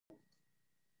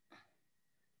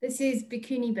This is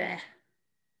Bhikkhuni Bear,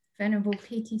 Venerable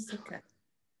P.T. Sukha.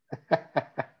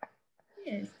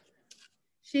 Yes.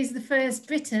 She's the first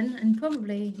Briton and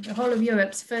probably the whole of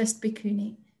Europe's first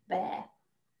Bhikkhuni bear.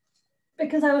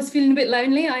 Because I was feeling a bit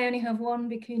lonely, I only have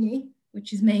one Bhikkhuni,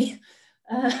 which is me.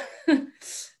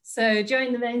 So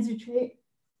during the Rains retreat,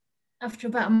 after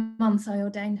about a month, I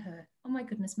ordained her. Oh my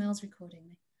goodness, Mel's recording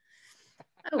me.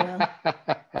 Oh well,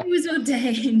 he was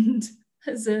ordained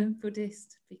as a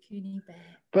Buddhist Bhikkhuni bear.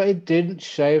 But it didn't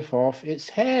shave off its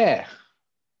hair.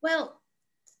 Well,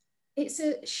 it's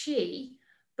a she,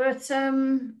 but that's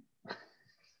no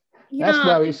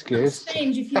excuse. It's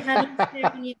strange if you had less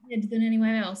hair on your head than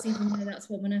anywhere else, even though that's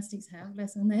what monastics have,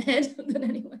 less on their head than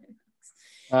anywhere else.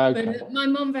 Okay. But my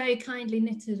mum very kindly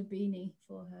knitted a beanie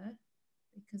for her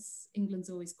because England's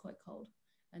always quite cold,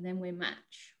 and then we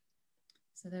match.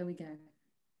 So there we go.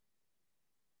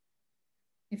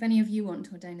 If any of you want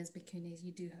to ordain as bhikkhunis,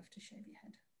 you do have to shave your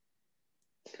head.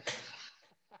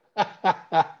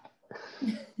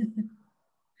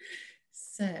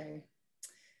 So,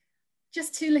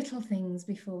 just two little things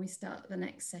before we start the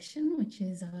next session, which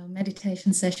is our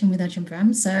meditation session with Ajahn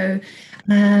Brahm. So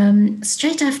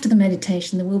straight after the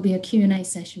meditation, there will be a Q&A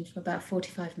session for about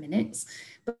 45 minutes,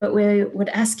 but we would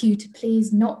ask you to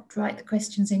please not write the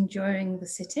questions in during the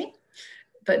sitting,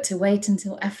 but to wait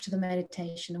until after the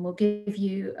meditation, and we'll give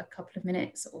you a couple of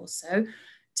minutes or so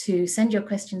to send your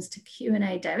questions to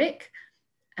Q&A Derek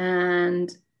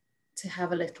and to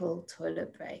have a little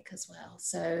toilet break as well.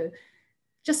 So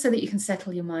just so that you can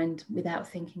settle your mind without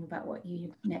thinking about what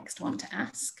you next want to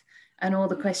ask. And all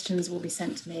the questions will be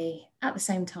sent to me at the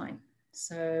same time.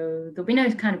 So there'll be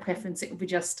no kind of preference. It will be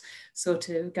just sort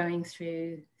of going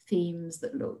through themes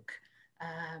that look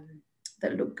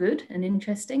good and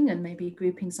interesting, and maybe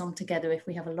grouping some together if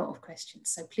we have a lot of questions.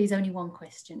 So please, only one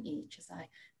question each, as I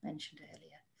mentioned earlier.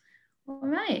 All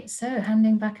right, so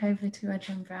handing back over to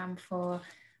Ajahn Brahm for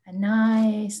a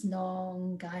nice,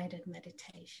 long, guided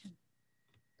meditation.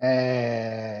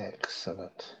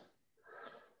 Excellent.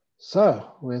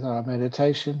 So with our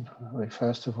meditation, we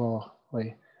first of all,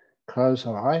 we close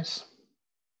our eyes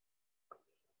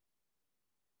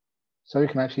so we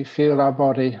can actually feel our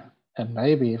body and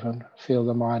maybe even feel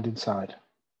the mind inside.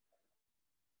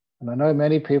 And I know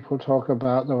many people talk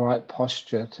about the right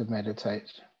posture to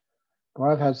meditate, but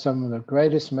I've had some of the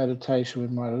greatest meditation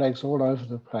with my legs all over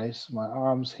the place, my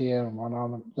arms here and one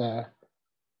arm there.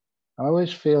 I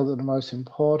always feel that the most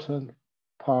important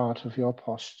part of your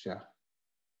posture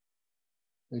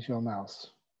is your mouth.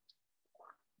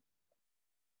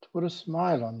 To put a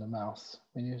smile on the mouth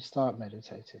when you start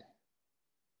meditating.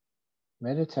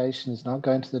 Meditation is not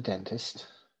going to the dentist.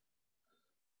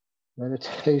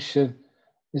 Meditation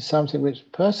is something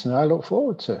which personally I look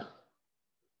forward to.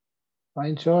 I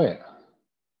enjoy it.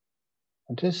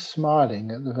 And just smiling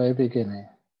at the very beginning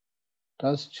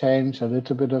does change a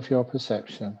little bit of your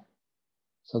perception,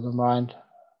 so the mind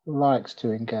likes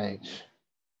to engage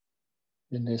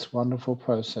in this wonderful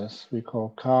process we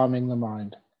call calming the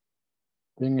mind,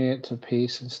 bringing it to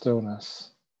peace and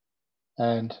stillness,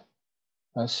 and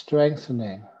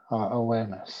strengthening our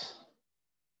awareness,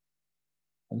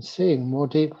 and seeing more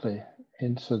deeply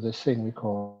into this thing we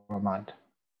call our mind.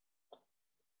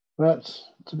 But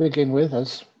to begin with,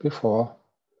 as before,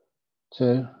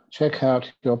 to check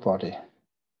out your body,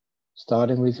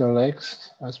 starting with your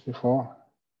legs, as before,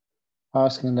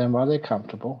 asking them, are they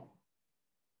comfortable?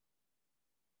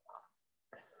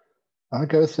 I'll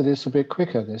go through this a bit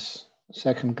quicker, this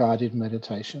second guided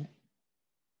meditation.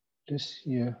 Just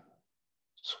you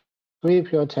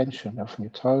sweep your attention from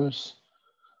your toes,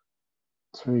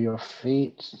 through your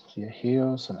feet, to your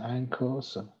heels and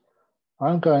ankles. And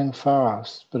I'm going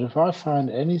fast, but if I find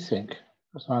anything,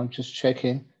 so I'm just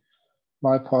checking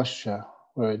my posture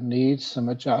where it needs some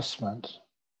adjustment,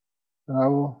 then I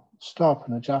will stop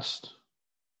and adjust.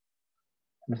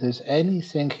 And if there's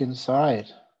anything inside,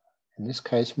 in this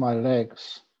case my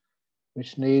legs,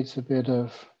 which needs a bit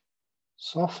of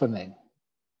softening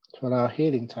to allow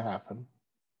healing to happen,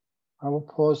 I will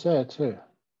pause there too.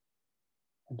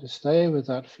 And to stay with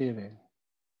that feeling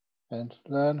and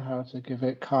learn how to give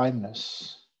it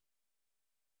kindness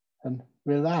and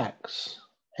relax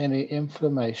any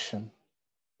inflammation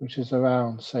which is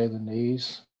around, say, the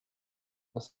knees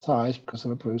or thighs because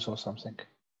of a bruise or something.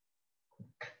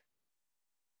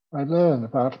 I learn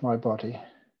about my body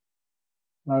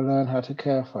and I learn how to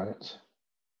care for it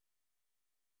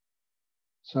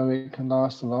so it can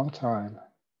last a long time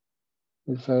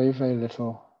with very, very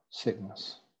little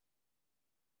sickness.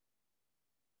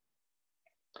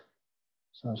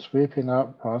 So I'm sweeping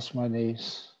up past my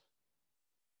knees,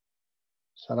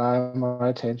 so allowing my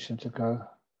attention to go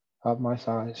up my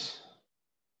thighs.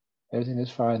 Everything is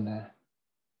fine there.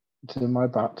 To my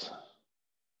butt.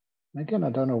 And again, I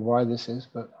don't know why this is,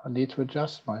 but I need to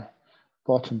adjust my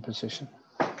bottom position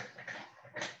to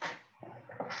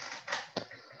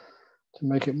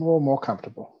make it more and more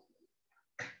comfortable.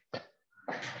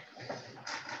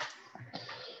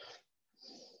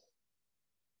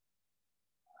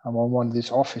 I'm on one of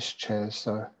these office chairs,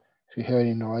 so if you hear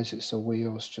any noise, it's the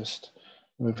wheels just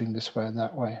moving this way and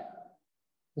that way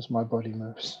as my body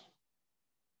moves.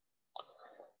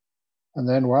 And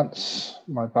then once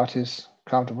my butt is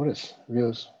comfortable, it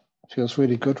feels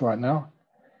really good right now.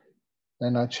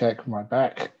 Then I check my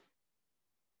back,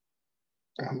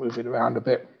 move it around a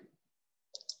bit,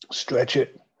 stretch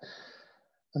it,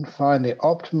 and find the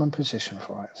optimum position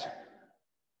for it.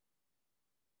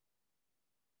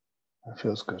 It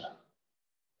feels good.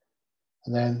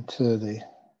 And then to the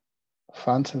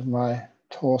front of my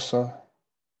torso,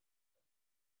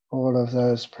 all of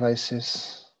those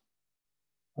places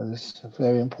where there's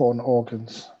very important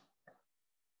organs,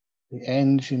 the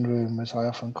engine room, as I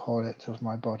often call it, of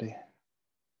my body.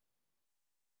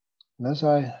 And as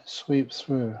I sweep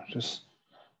through, just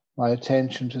my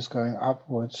attention just going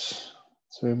upwards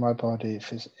through my body, if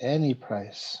there's any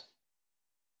place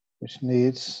which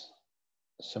needs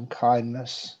some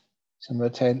kindness, some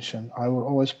attention, I will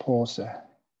always pause there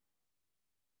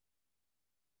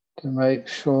to make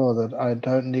sure that I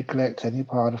don't neglect any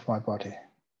part of my body.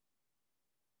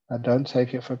 I don't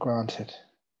take it for granted.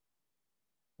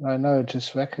 And I know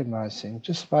just recognizing,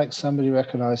 just like somebody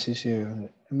recognizes you, and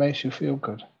it makes you feel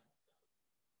good.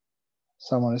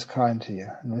 Someone is kind to you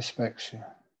and respects you.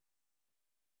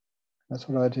 That's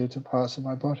what I do to parts of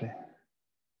my body.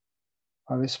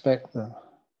 I respect them,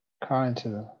 kind to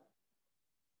them,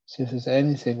 see if there's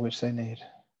anything which they need.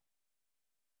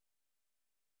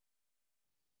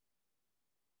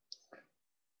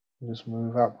 Just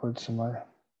move upwards and my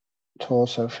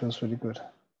torso feels really good.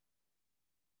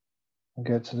 And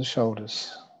get to the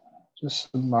shoulders,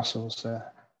 just some muscles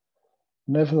there.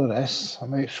 Nevertheless, I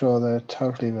make sure they're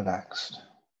totally relaxed.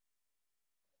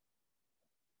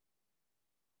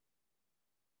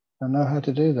 I know how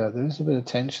to do that. There is a bit of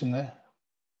tension there.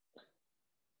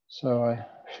 So I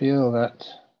feel that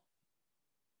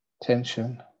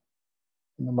tension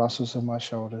in the muscles of my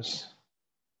shoulders.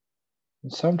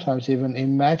 And sometimes even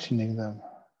imagining them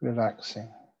relaxing.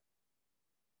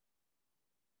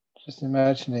 Just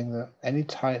imagining that any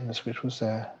tightness which was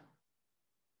there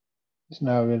is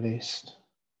now released.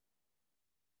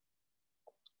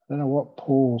 I don't know what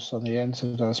pulls on the ends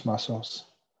of those muscles,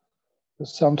 but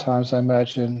sometimes I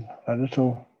imagine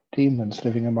little demons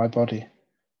living in my body,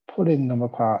 pulling them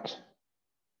apart.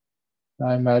 And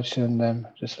I imagine them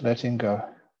just letting go.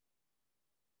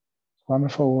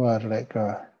 Wonderful word, let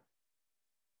go.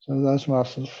 So those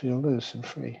muscles feel loose and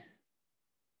free.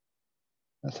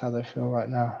 That's how they feel right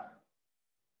now.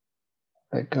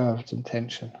 Let go of some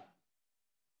tension.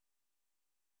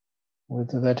 With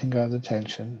the letting go of the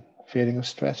tension, feeling of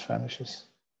stress vanishes.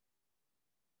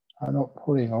 I'm not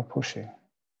pulling or pushing.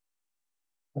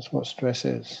 That's what stress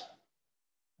is.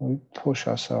 We push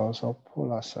ourselves or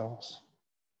pull ourselves.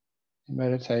 In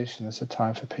meditation, it's a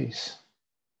time for peace,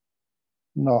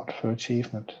 not for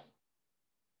achievement.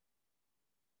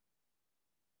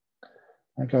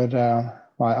 I go down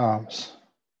my arms,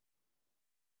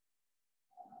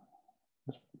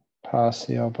 past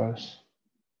the elbows,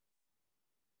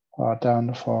 down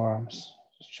the forearms,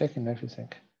 just checking everything,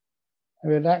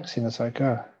 and relaxing as I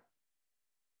go.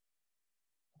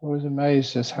 I'm always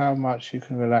amazed at how much you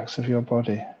can relax of your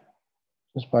body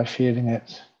just by feeling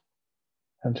it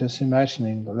and just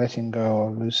imagining the letting go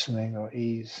or loosening or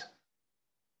ease.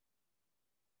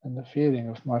 And the feeling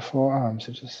of my forearms,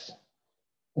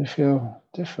 they feel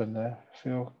different, they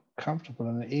feel comfortable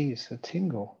and at ease, a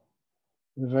tingle,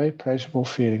 a very pleasurable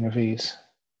feeling of ease.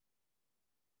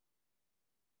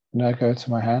 And I go to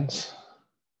my hands,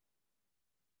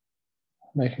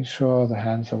 making sure the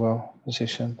hands are well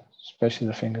positioned, especially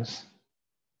the fingers.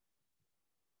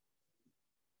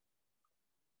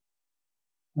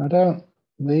 I don't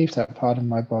leave that part of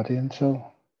my body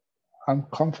until I'm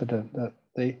confident that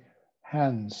the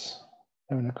hands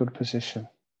are in a good position.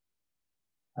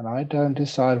 And I don't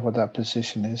decide what that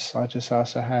position is, I just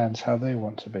ask the hands how they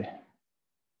want to be.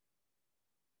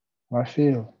 And I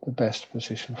feel the best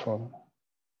position for them.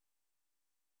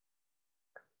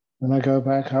 Then I go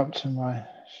back up to my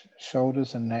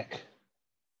shoulders and neck,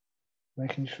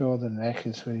 making sure the neck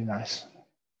is really nice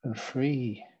and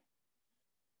free.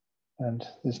 And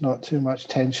there's not too much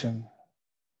tension.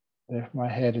 If my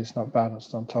head is not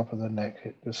balanced on top of the neck,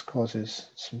 it just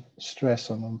causes some stress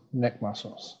on the neck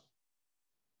muscles.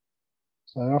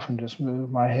 So I often just move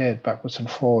my head backwards and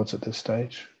forwards at this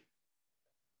stage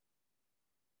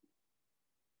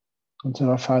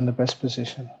until I find the best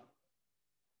position.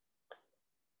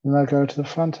 Then I go to the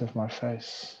front of my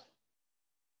face,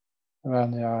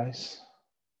 around the eyes,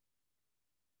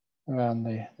 around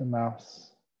the mouth,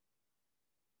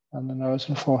 and the nose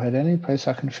and forehead, any place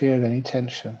I can feel any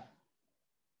tension.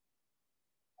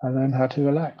 I learn how to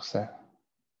relax there.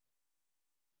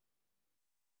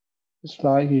 It's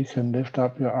like you can lift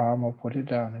up your arm or put it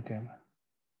down again.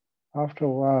 After a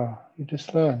while, you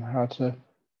just learn how to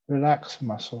relax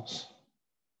muscles.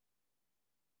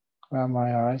 Around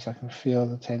my eyes, I can feel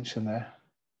the tension there.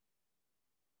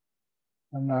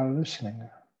 I'm now loosening it,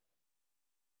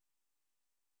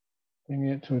 bringing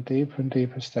it to a deeper and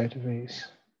deeper state of ease.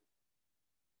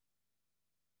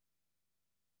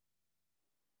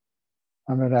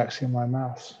 I'm relaxing my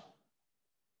mouth.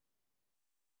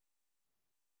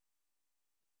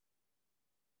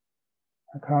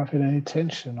 I can't feel any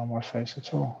tension on my face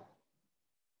at all.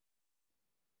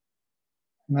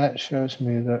 And that shows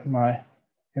me that my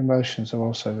emotions are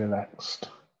also relaxed.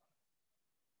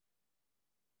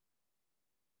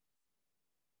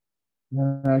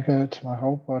 And then I go to my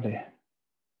whole body,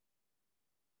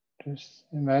 just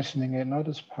imagining it not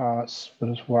as parts, but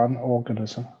as one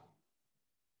organism.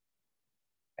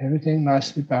 Everything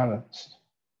nicely balanced,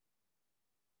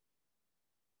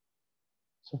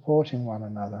 supporting one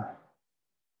another.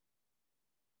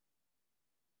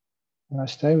 And I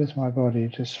stay with my body,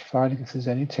 just finding if there's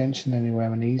any tension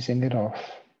anywhere and easing it off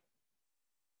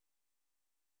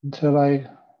until I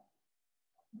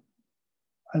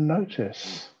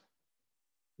notice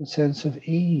the sense of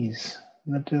ease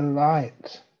and the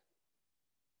delight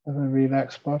of a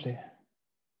relaxed body.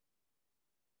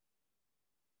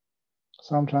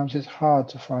 Sometimes it's hard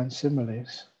to find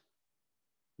similes.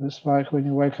 It's like when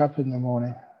you wake up in the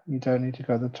morning, you don't need to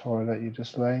go to the toilet, you're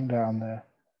just laying down there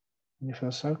and you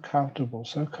feel so comfortable,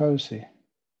 so cozy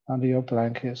under your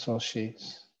blankets or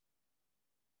sheets.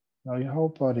 Now your whole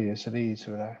body is at ease,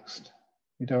 relaxed.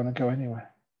 You don't want to go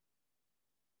anywhere.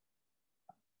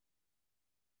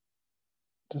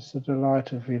 Just the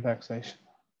delight of relaxation.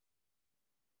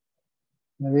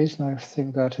 And the reason I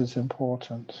think that is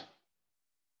important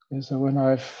is that when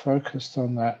I've focused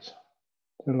on that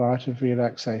delight of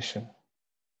relaxation,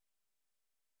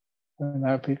 and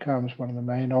that becomes one of the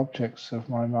main objects of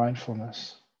my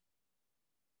mindfulness,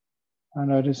 I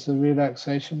notice the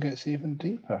relaxation gets even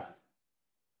deeper.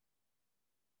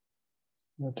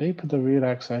 The deeper the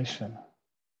relaxation,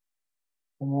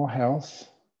 the more health,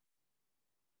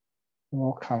 the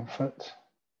more comfort,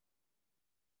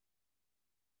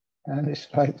 and it's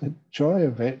like the joy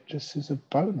of it just is a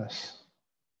bonus.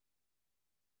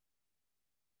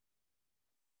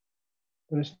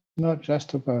 But it's not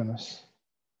just a bonus.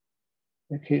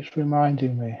 It keeps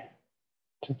reminding me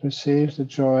to perceive the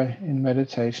joy in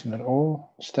meditation at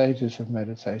all stages of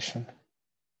meditation.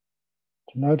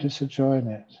 To notice the joy in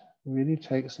it really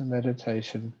takes the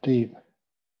meditation deep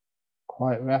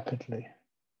quite rapidly.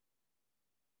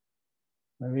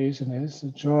 The reason is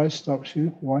the joy stops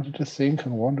you wanting to think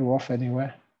and wander off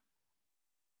anywhere.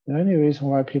 The only reason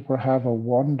why people have a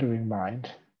wandering mind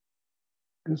is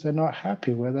because they're not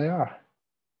happy where they are.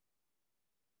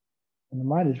 And the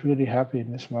mind is really happy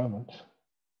in this moment.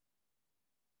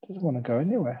 It doesn't want to go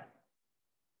anywhere.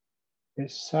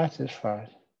 It's satisfied.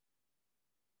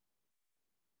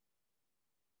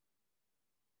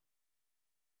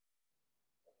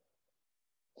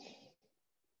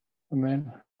 And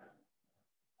then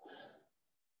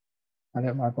I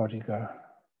let my body go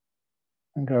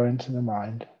and go into the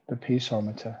mind, the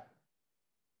peaceometer.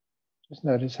 Just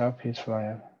notice how peaceful I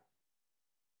am.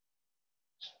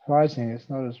 Surprising, it's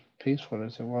not as peaceful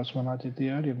as it was when I did the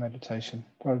earlier meditation,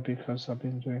 probably because I've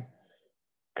been doing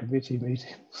committee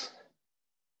meetings.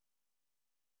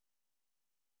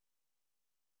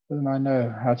 But then I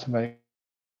know how to make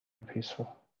it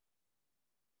peaceful.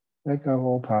 Let go of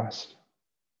all past.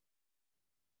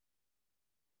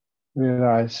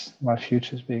 Realize my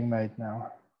future is being made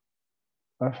now.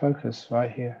 I focus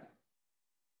right here.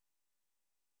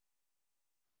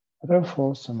 I don't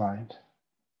force the mind.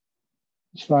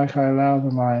 It's like I allow the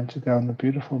mind to go on the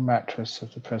beautiful mattress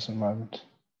of the present moment.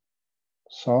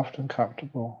 Soft and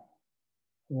comfortable,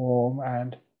 warm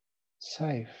and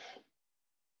safe.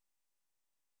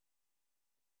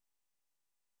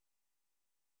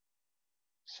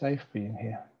 Safe being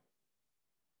here.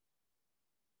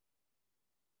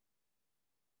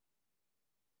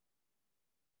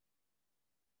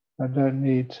 I don't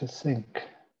need to think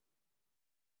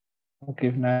or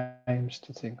give names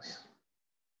to things.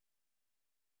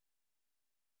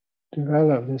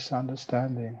 develop this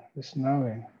understanding, this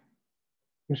knowing,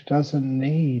 which doesn't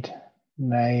need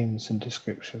names and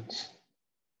descriptions.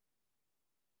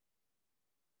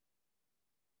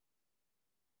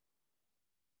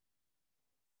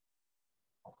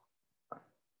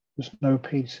 There's no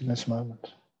peace in this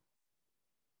moment.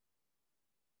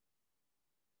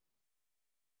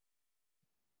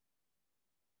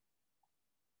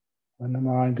 When the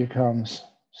mind becomes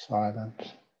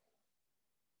silent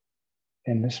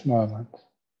in this moment,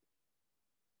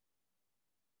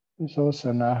 please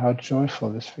also know how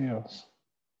joyful this feels.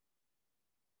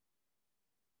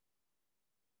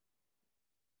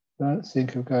 Don't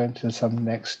think of going to some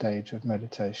next stage of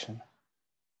meditation.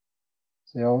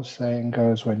 The old saying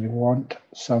goes, when you want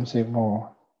something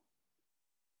more,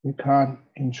 you can't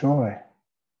enjoy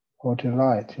or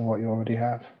delight in what you already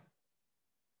have,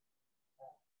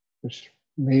 which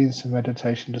means the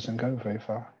meditation doesn't go very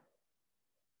far.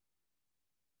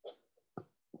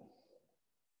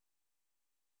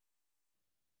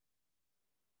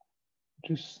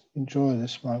 Just enjoy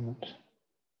this moment,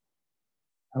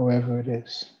 however it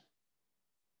is.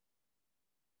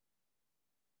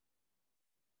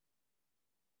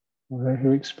 Whatever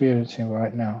you're experiencing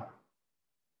right now,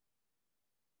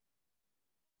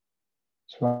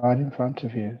 it's right in front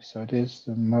of you, so it is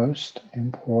the most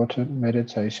important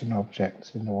meditation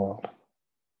object in the world.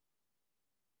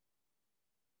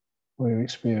 What you're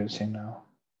experiencing now.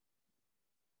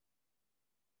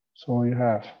 It's all you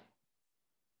have.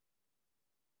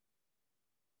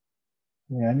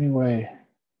 The only way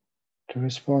to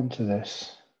respond to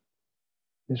this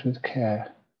is with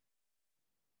care,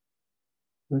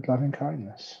 with loving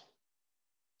kindness,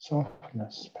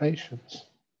 softness, patience.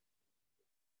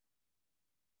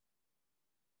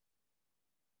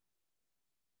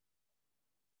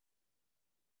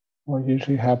 What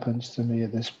usually happens to me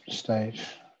at this stage,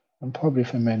 and probably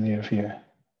for many of you,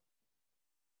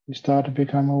 you start to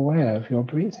become aware of your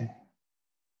breathing.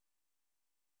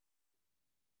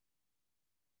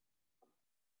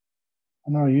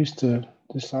 And I used to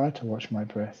decide to watch my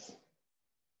breath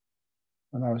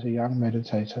when I was a young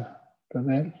meditator, but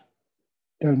then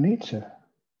you don't need to.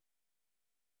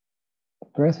 The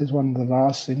breath is one of the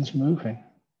last things moving.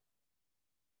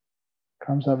 It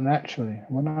comes up naturally.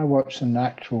 When I watch the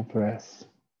natural breath,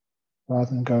 rather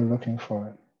than go looking for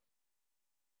it,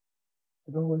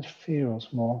 it always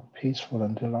feels more peaceful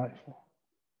and delightful.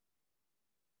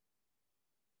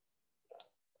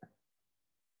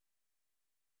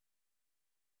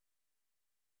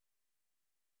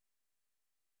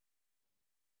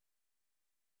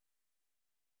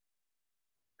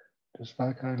 Just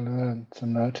like I learned to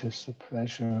notice the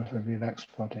pleasure of a relaxed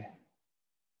body,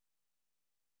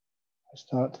 I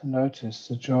start to notice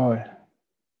the joy.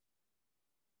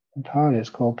 Entirely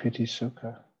it's called piti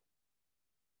sukha.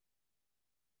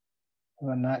 Of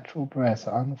a natural breath,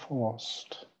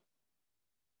 unforced,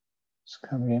 is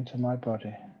coming into my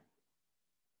body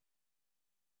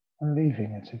and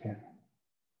leaving it again.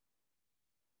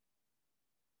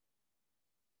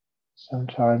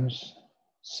 Sometimes,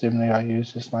 similarly, I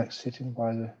use this like sitting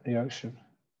by the ocean,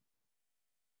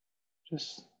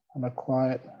 just on a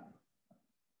quiet,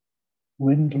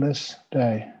 windless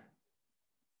day.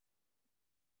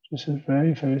 Just as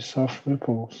very, very soft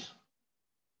ripples,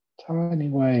 tiny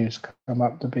waves come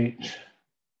up the beach,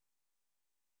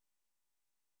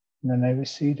 and then they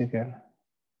recede again.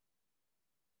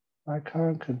 I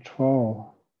can't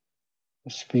control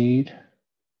the speed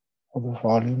or the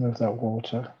volume of that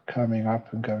water coming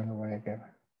up and going away again.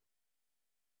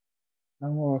 No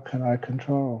more can I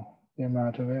control the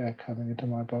amount of air coming into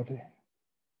my body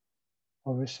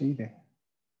or receding.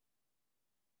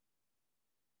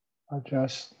 I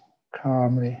just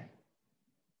calmly,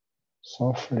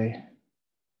 softly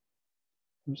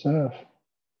observe.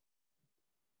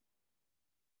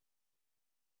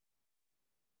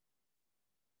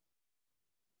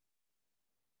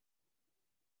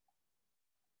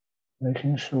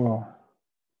 Making sure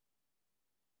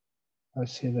I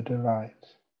see the delight,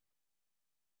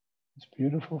 this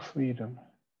beautiful freedom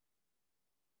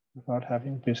without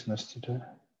having business to do,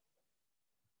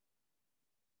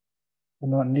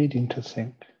 and not needing to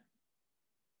think,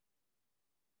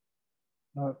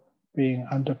 not being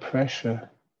under pressure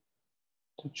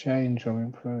to change or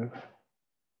improve.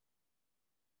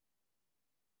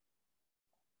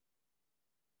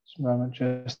 This moment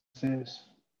just is.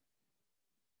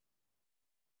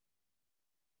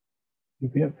 You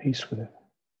be at peace with it.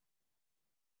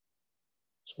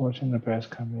 Just watching the breath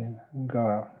come in and go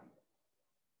out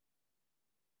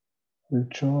with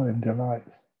joy and delight.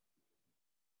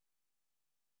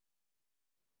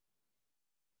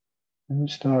 And you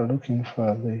start looking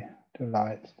for the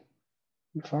delight,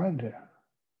 you find it.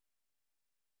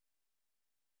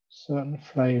 Certain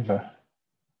flavor,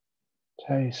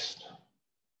 taste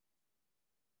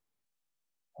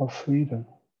of freedom.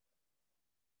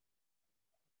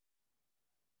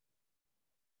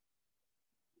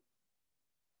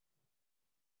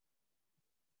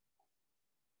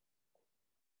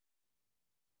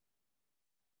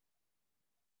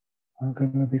 I'm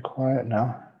going to be quiet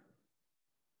now,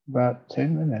 about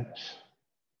 10 minutes,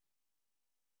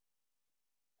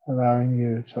 allowing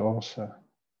you to also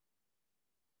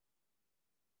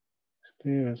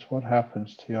experience what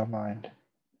happens to your mind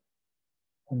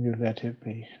when you let it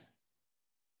be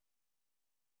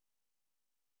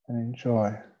and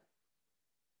enjoy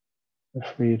the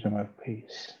freedom of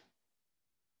peace.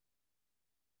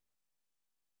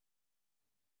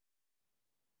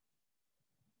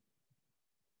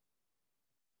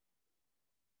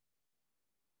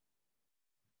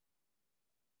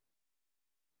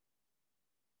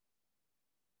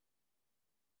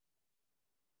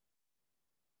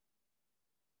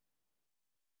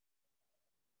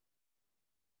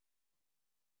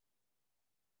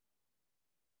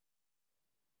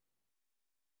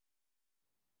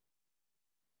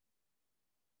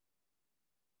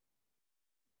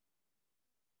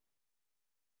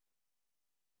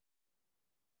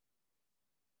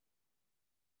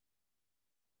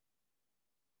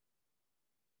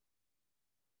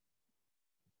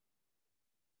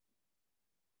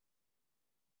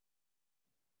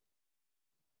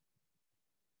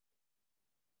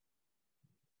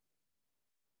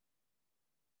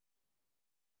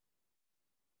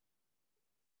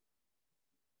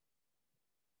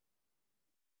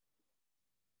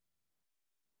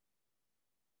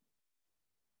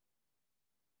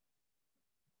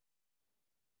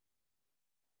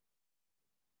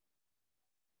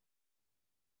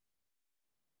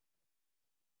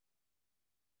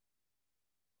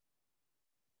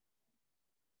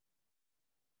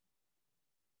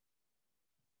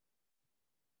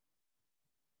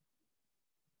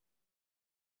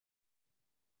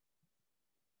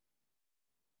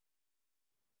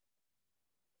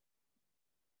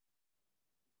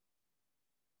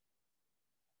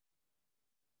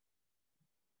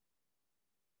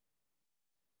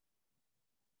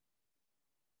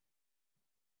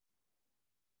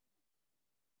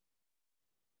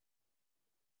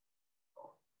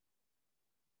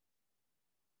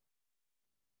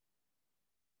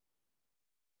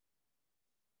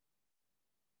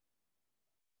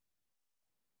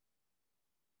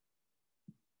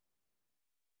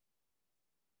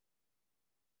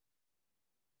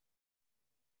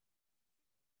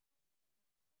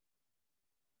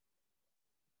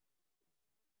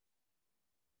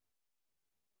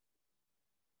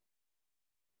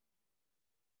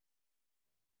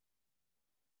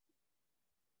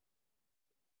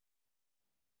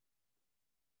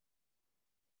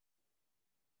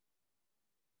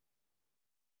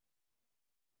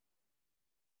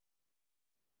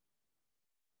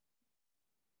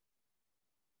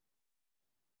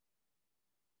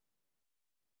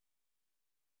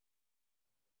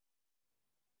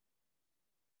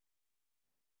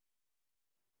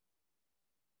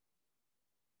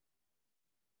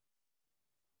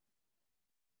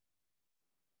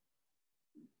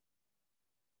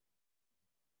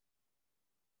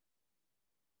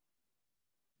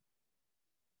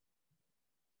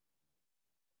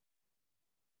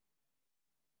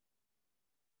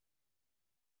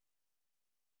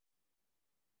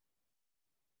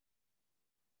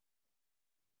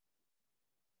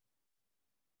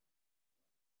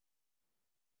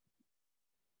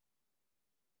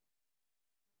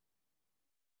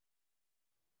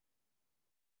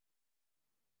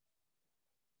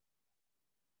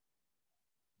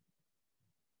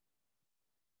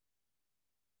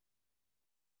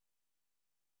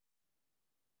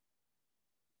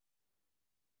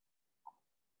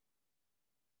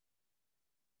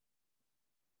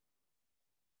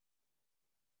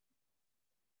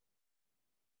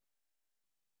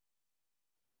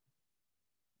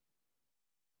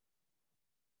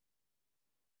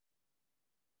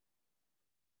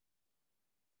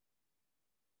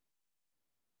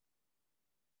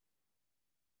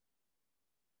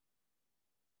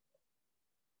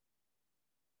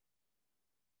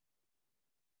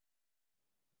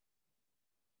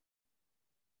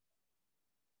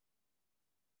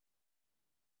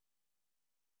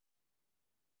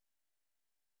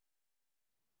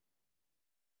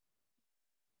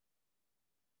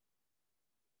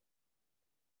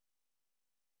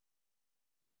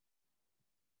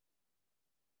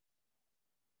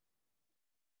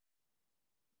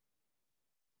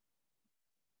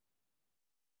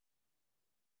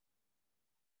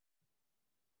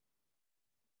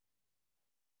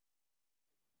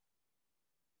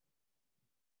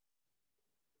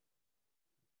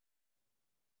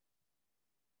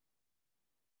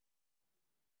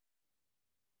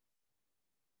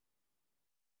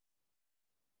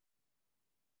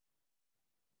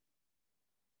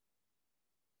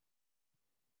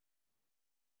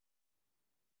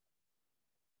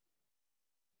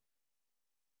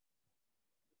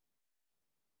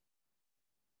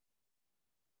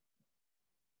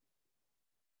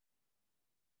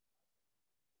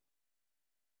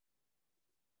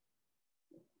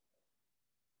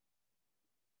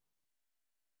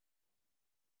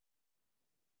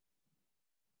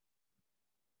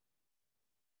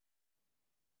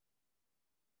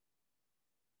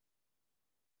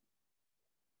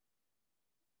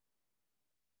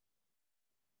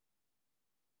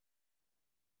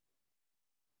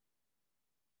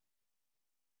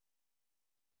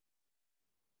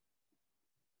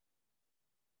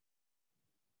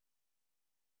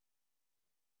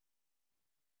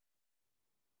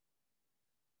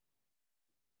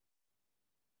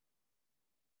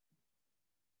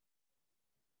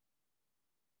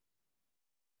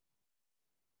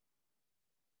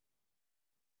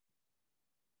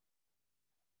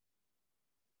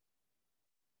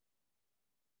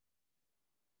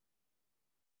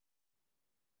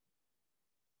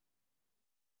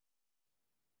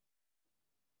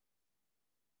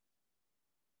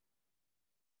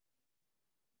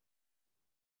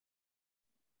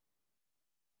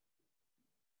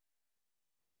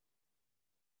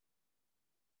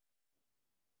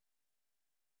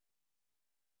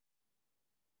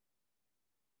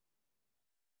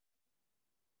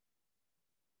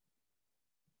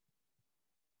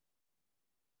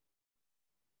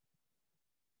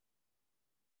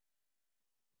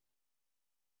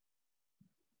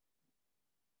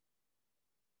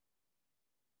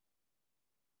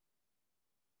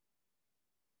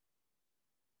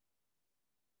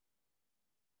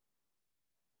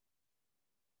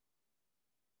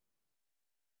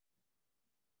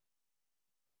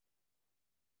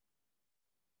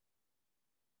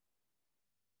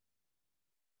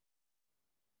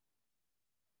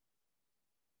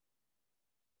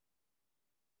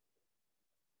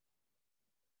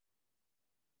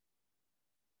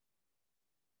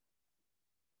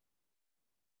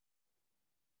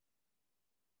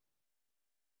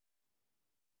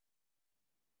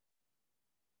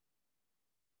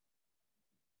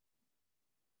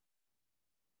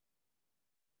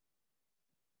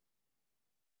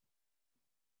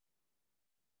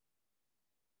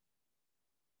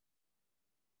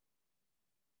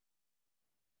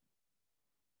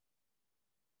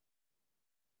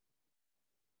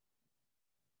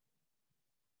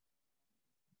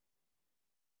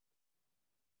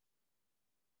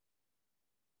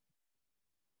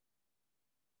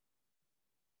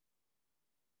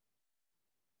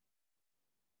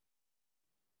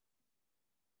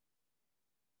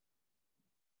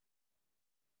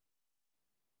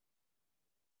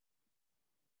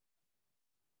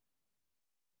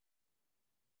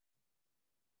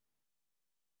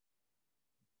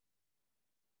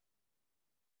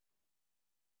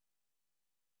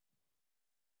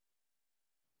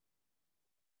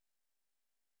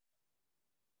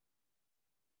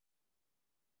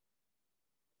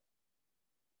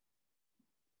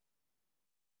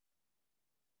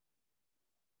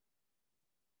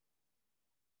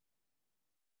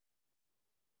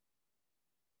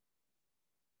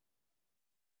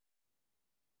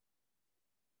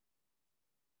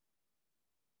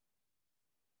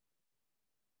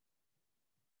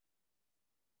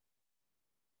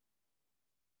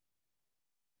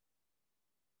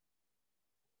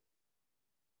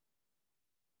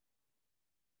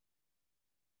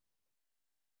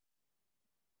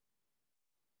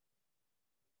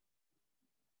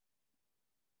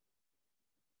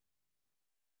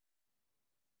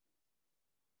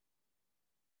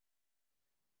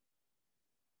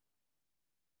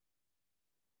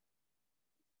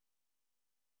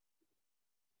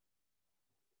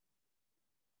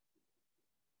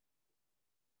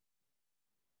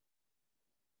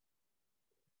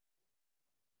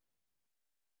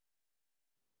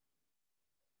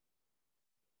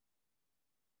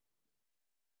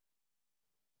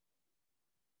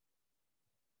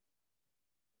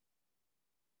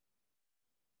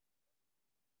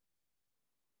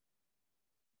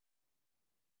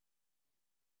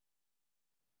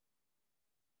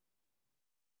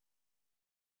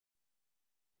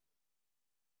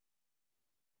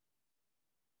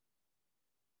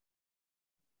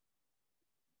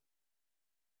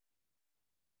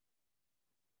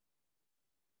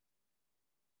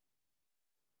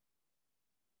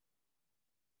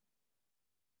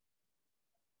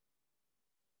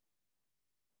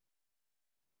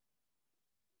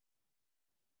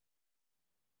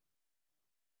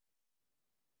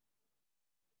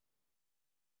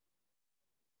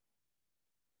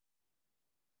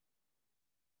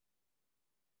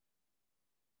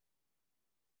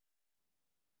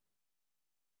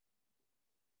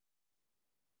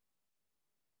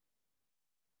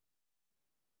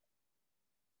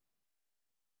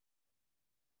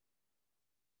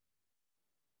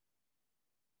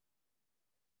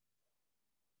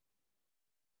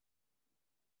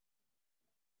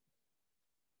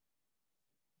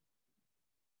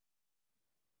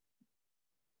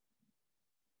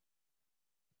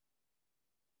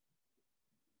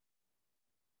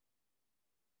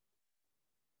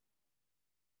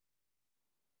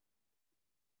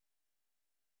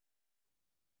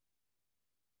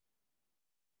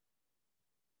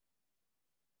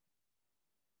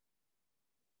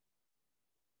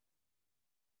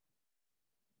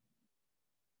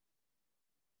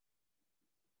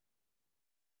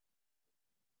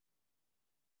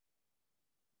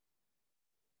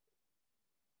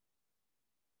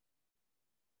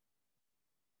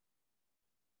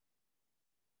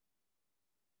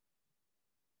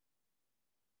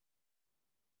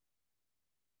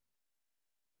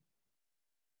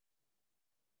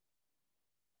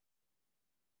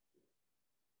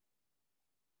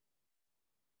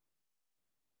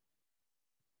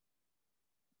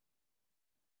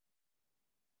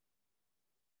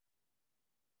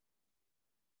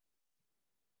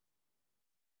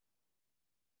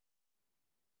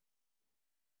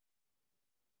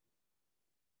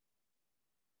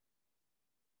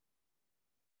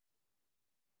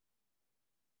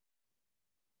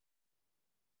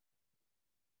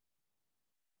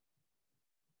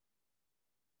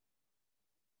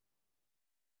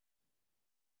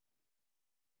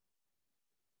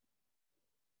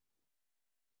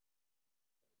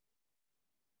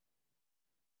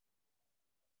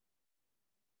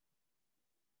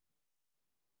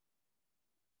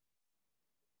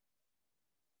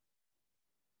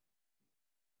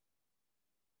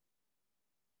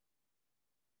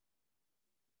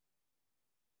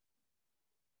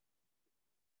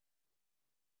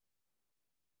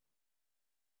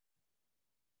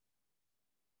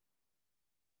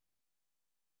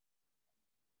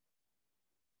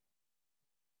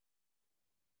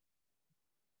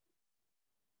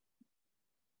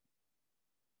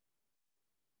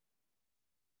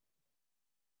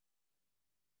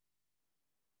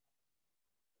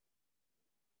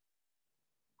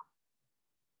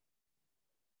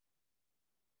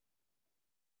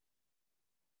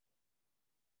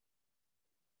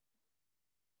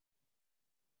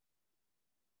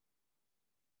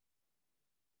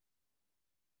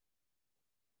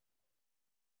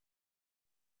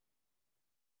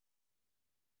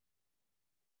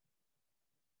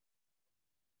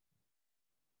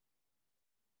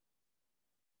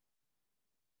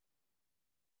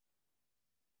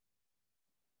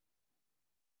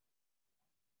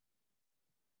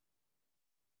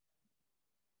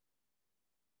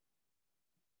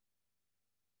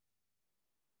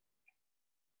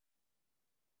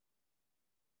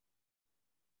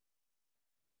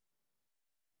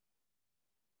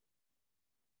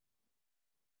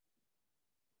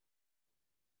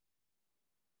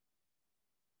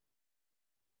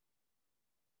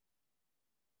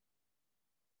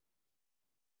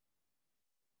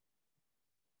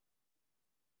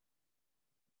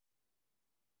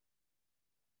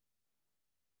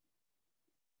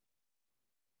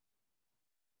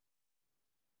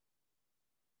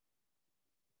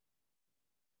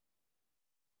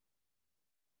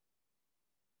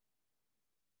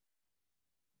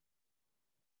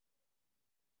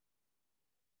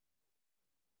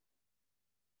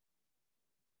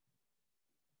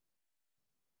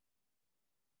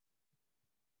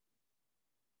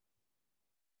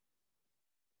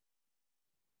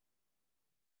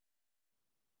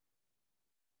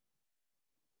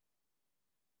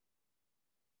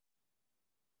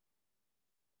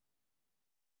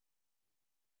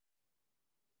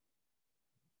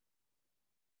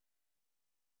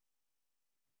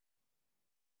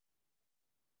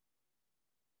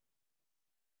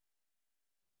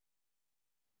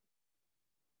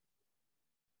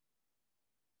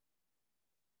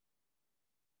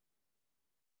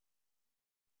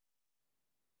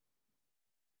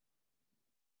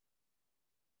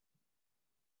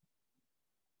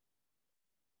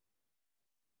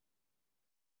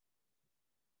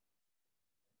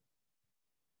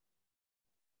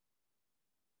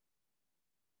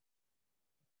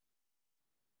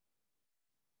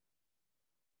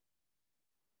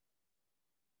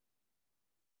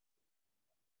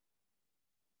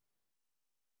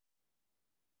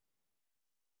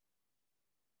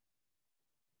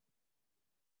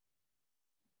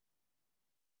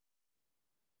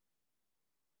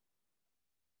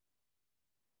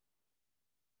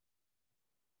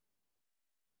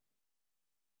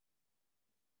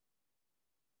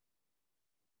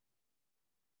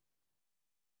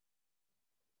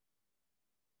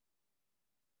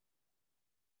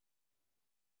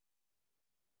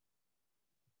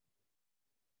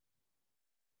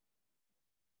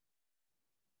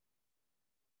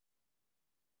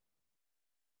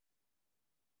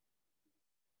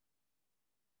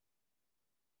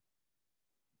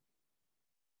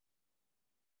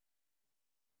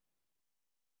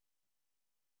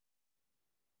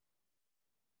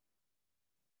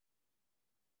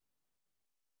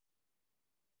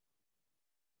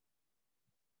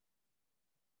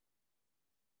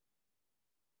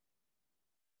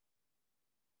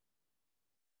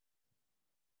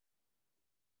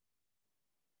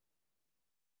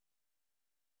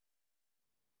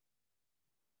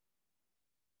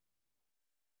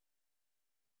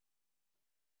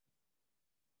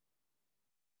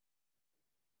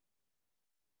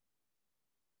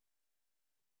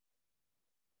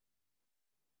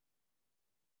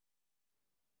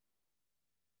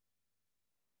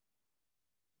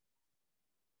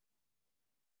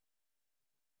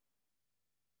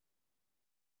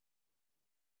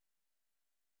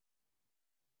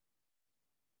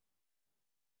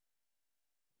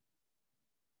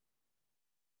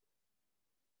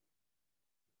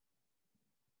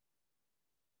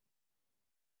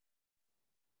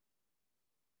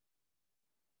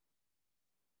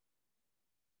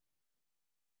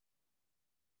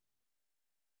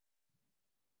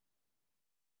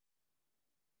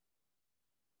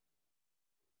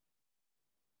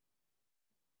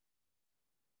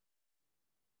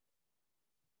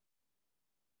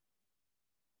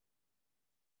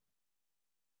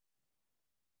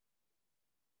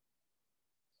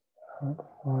 About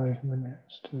 5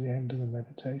 minutes to the end of the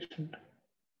meditation.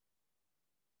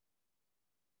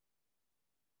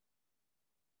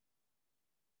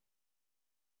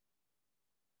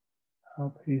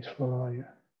 How peaceful are you?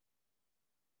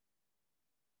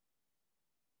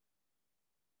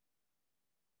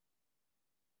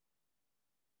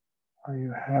 Are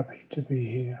you happy to be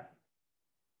here?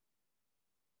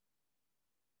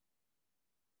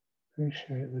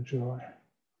 Appreciate the joy.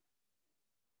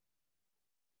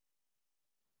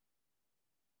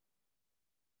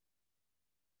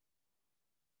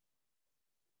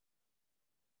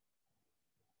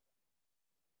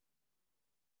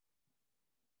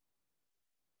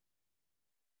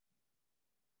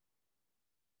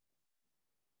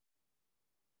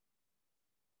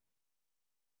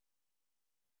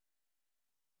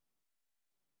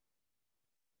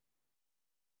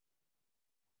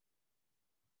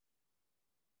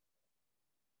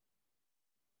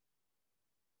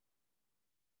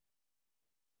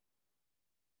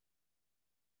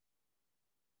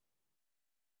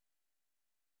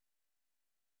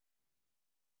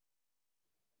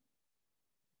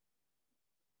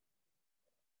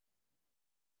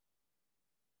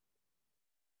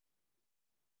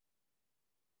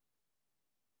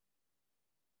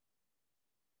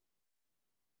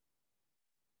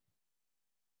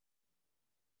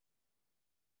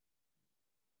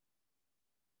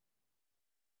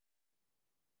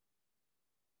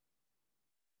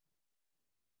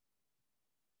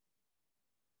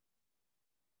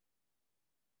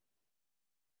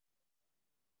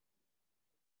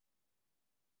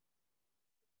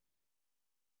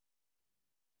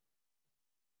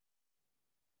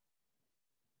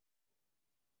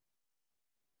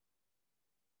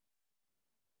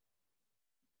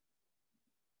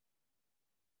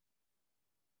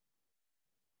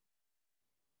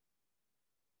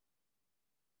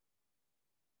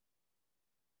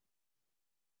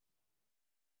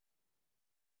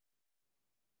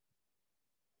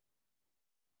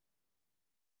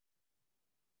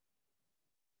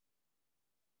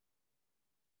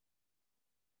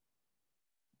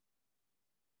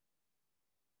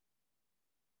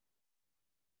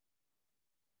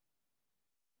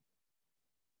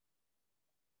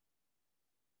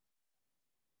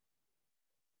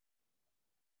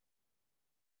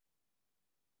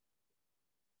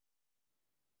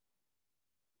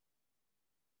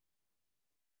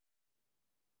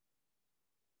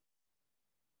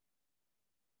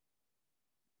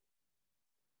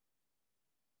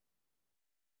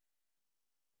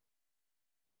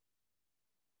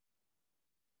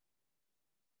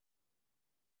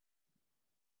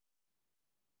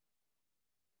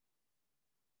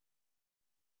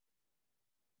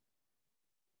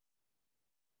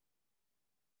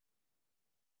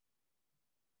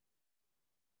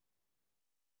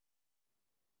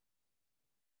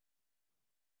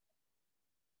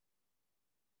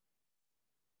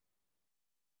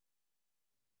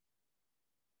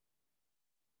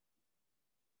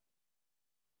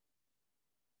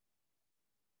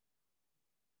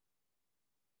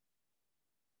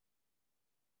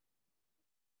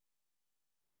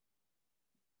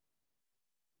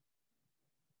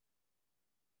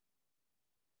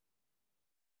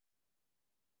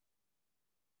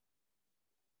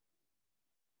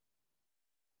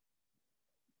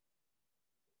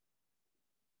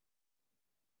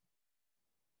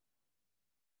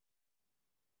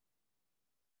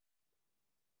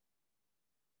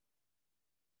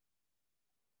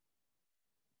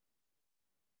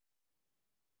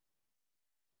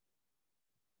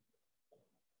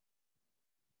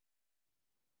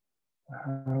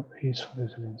 How peaceful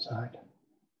is it inside?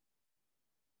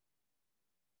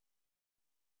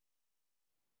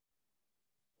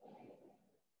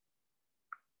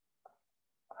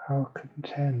 How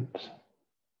content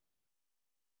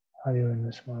are you in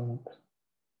this moment?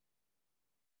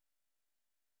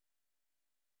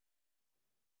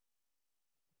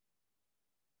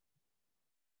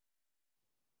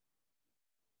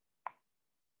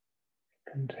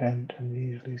 Content and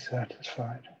easily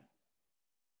satisfied,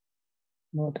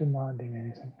 not demanding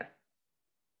anything,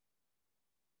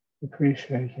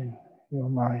 appreciating your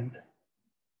mind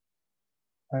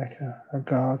like a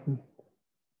garden.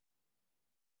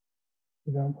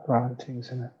 You don't plant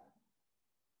things in it.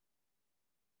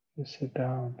 Just sit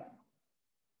down,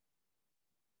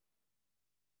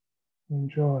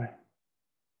 enjoy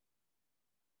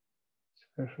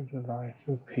special delight,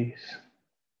 your peace.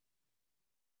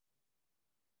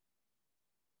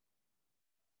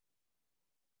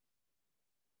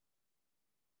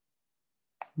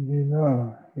 You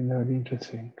don't need to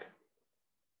think.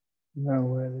 You know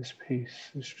where this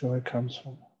peace, this joy comes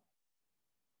from.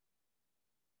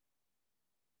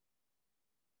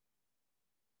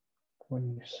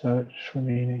 When you search for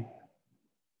meaning,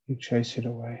 you chase it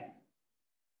away.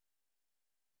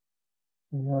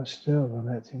 When you are still and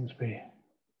let things be,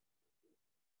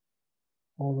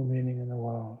 all the meaning in the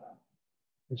world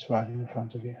is right in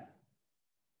front of you.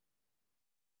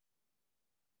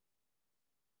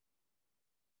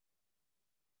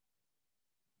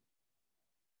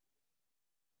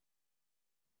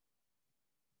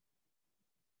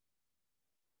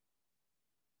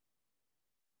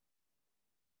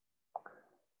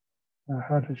 Now,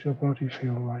 how does your body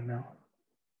feel right now?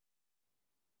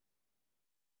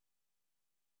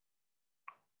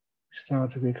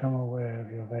 Start to become aware of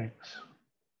your legs,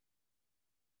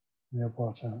 your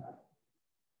bottom,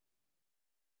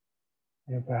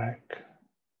 your back,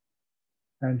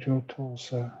 and your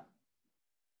torso.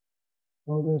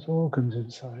 All those organs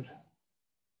inside.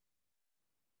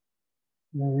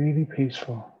 They're really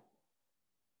peaceful.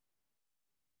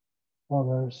 All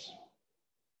those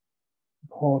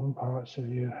important parts of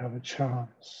you have a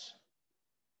chance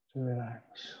to relax.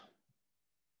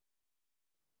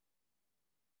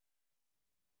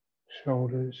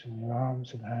 Shoulders and your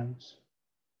arms and hands,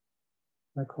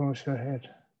 across your head,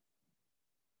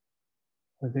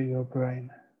 whether your brain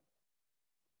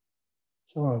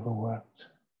so overworked.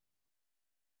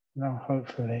 Now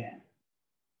hopefully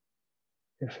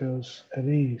it feels at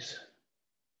ease.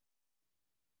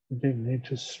 You didn't need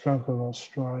to struggle or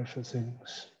strive for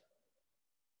things.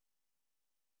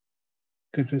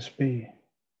 Could just be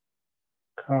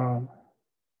calm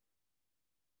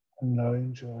and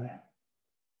knowing joy.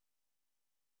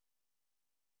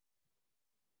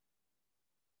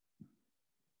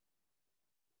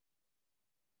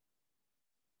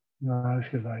 Now,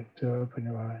 if you like, to open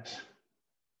your eyes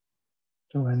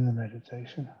to end the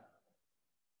meditation.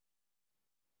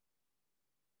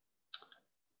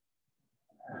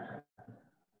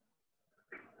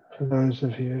 For those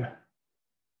of you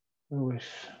who wish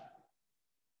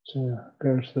to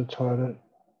go to the toilet,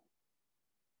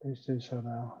 please do so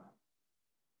now.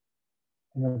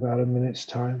 In about a minute's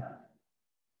time,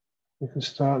 we can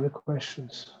start the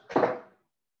questions.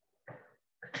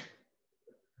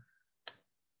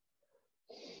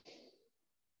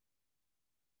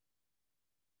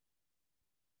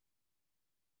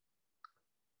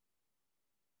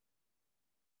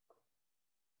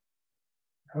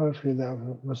 Hopefully that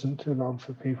wasn't too long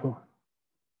for people.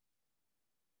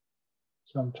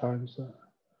 Sometimes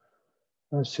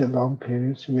I sit long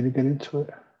periods to really get into it.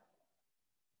 I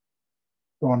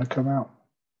want to come out.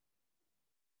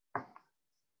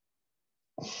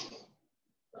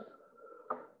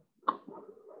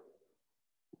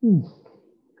 Ooh.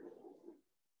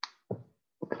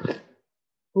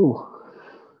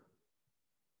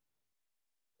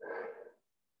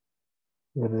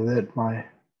 I'm going to let my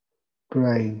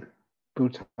brain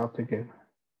boot up again.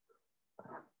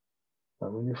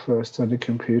 But when you first turn the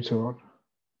computer on,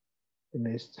 it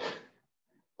needs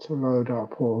to load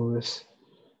up all this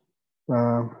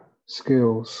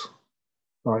skills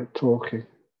like talking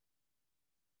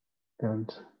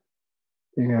and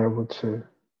being able to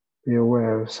be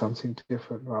aware of something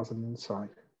different rather than inside.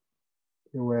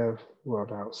 Be aware of the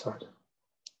world outside.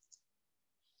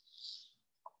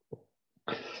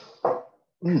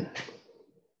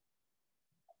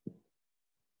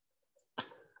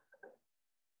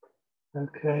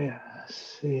 Okay,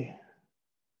 let's see.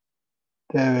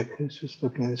 Derek is just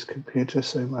looking at his computer,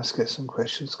 so he must get some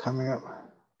questions coming up.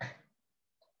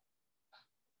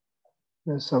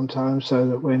 There's sometimes so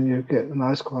that when you get a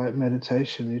nice quiet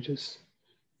meditation,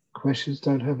 questions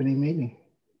don't have any meaning.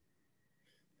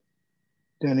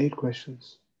 Don't need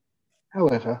questions.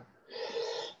 However,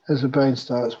 as the brain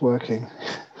starts working,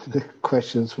 the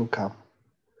questions will come.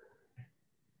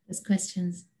 There's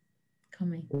questions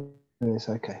coming. It's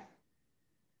okay.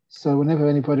 So whenever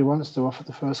anybody wants to offer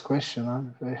the first question,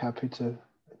 I'm very happy to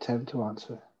attempt to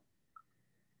answer it.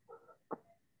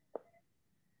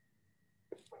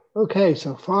 Okay,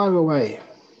 so fire away.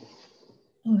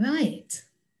 All right.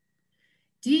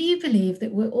 Do you believe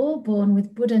that we're all born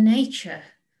with Buddha nature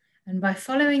and by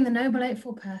following the Noble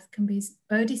Eightfold Path can be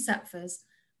bodhisattvas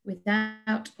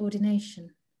without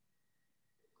ordination?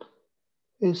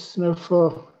 It's,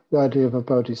 for the idea of a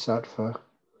bodhisattva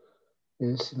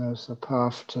is, it's a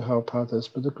path to help others,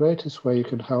 but the greatest way you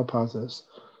can help others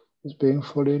is being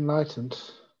fully enlightened.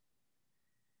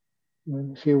 I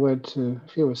mean, if you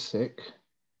were sick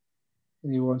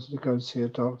and you wanted to go and see a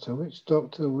doctor, which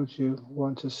doctor would you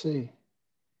want to see?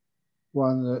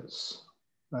 One that's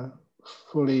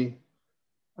fully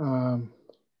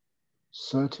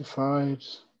certified,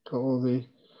 got all the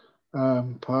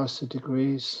passed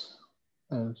degrees,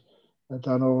 and have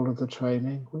done all of the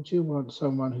training. Would you want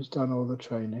someone who's done all the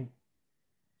training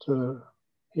to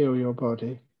heal your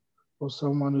body, or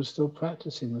someone who's still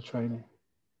practicing the training?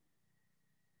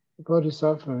 The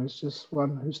Bodhisattva is just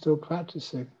one who's still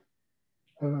practicing,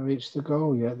 haven't reached the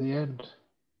goal yet, the end,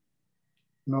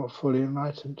 not fully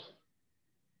enlightened.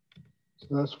 So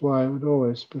that's why I would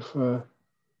always prefer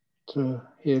to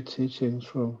hear teachings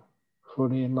from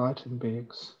fully enlightened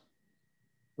beings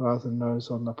rather than those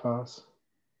on the path.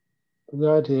 But the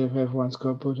idea of everyone's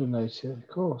got Buddha nature, of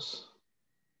course,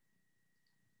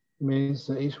 means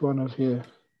that each one of you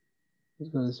has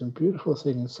got this beautiful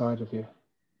thing inside of you.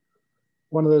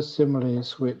 One of those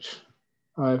similes which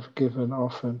I've given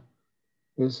often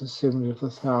is the simile of the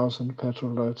 1,000-petal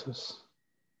lotus.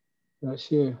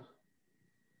 That's you.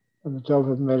 And the job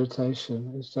of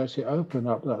meditation is to actually open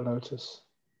up that lotus.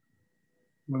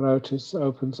 The lotus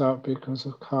opens up because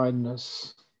of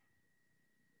kindness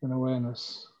and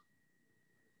awareness,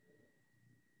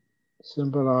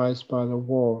 symbolized by the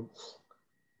warmth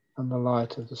and the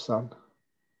light of the sun.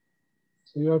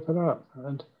 So you open up,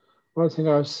 and one thing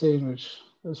I've seen, which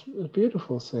is a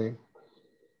beautiful thing,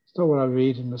 it's not what I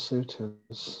read in the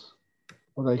sutras,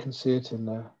 or they can see it in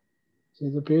there. See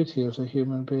the beauty of the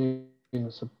human being.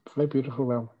 It's a very beautiful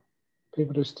realm.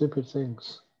 People do stupid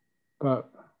things, but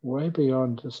way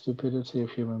beyond the stupidity of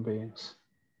human beings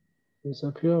is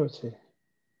their purity,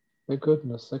 their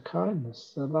goodness, their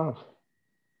kindness, their love.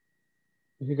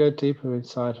 If you go deeper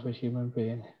inside of a human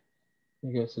being,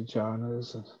 you get to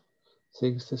jhanas and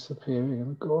things disappearing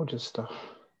and gorgeous stuff.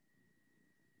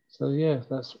 So yeah,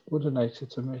 that's Buddha nature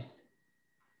to me.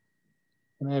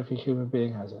 And every human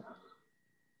being has it.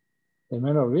 They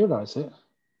may not realize it.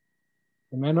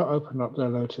 They may not open up their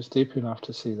lotus deep enough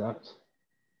to see that,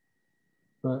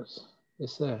 but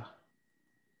it's there.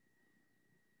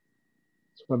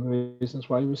 It's one of the reasons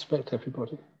why you respect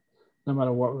everybody, no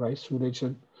matter what race,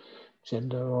 religion,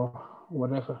 gender, or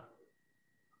whatever.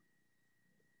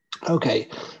 Okay,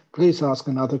 please ask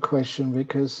another question,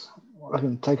 because I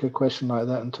can take a question like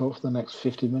that and talk for the next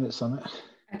 50 minutes on it.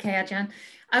 Okay, Ajahn.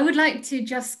 I would like to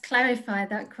just clarify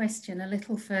that question a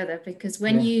little further, because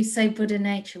when you say Buddha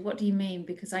nature, what do you mean?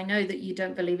 Because I know that you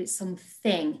don't believe it's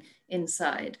something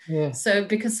inside. Yeah. So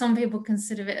because some people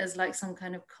consider it as like some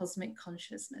kind of cosmic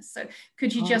consciousness. So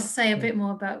could you just say a bit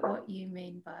more about what you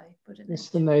mean by Buddha nature? It's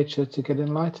the nature to get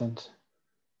enlightened.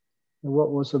 And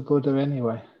what was a Buddha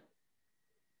anyway?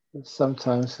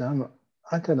 Sometimes,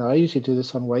 I don't know, I usually do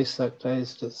this on Wasak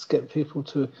days to get people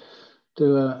to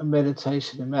do a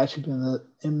meditation,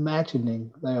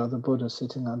 imagining they are the Buddha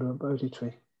sitting under a Bodhi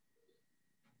tree.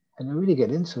 And you really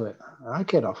get into it. I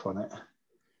get off on it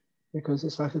because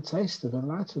it's like a taste of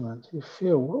enlightenment. You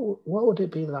feel, what would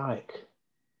it be like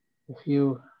if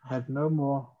you had no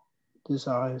more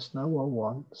desires, no more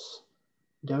wants,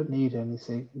 you don't need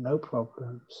anything, no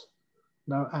problems,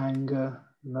 no anger,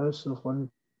 no sort of wanting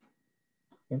to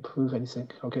improve anything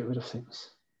or get rid of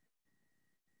things.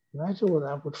 Imagine what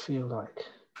that would feel like.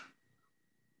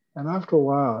 And after a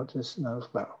while, just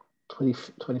about 20,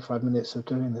 25 minutes of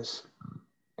doing this,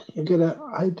 you get an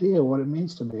idea what it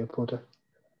means to be a Buddha.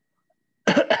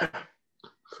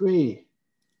 Free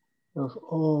of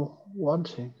all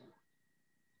wanting,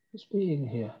 just being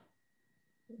here.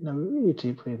 Really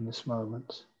deeply in this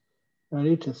moment. I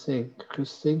need to think,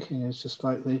 because thinking is just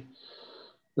like the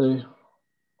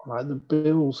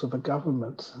bills of a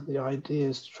government, the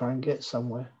ideas to try and get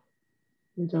somewhere.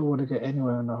 You don't want to get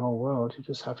anywhere in the whole world. You're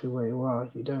just happy where you are.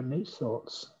 You don't need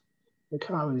thoughts. You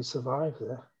can't really survive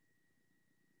there.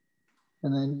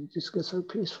 And then you just get so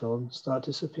peaceful and start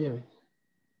disappearing.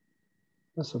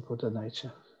 That's a Buddha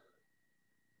nature.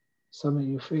 Something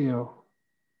you feel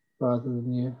rather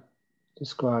than you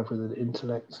describe with an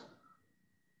intellect.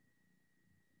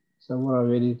 So what I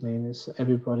really mean is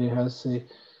everybody has the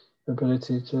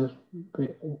ability to be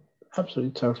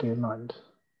absolutely totally enlightened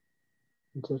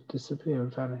and to disappear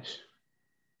and vanish.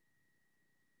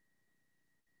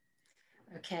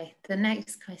 Okay, the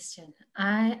next question.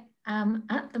 I am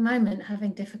at the moment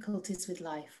having difficulties with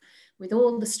life. With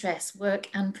all the stress, work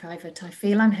and private, I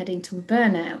feel I'm heading to a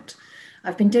burnout.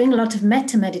 I've been doing a lot of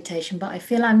metta meditation, but I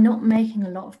feel I'm not making a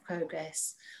lot of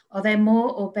progress. Are there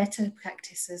more or better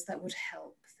practices that would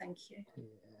help? Thank you. Yeah.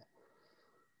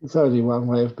 There's only one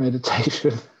way of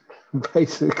meditation,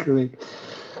 basically.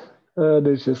 And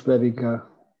it's just letting go,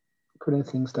 putting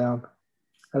things down,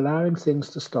 allowing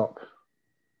things to stop.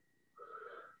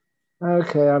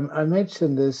 Okay, I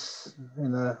mentioned this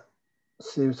in a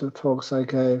series of talks I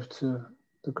gave to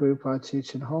the group I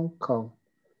teach in Hong Kong.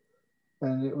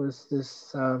 And it was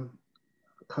this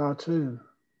cartoon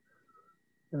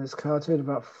And this cartoon,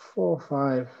 about 4 or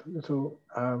 5 little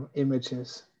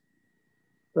images.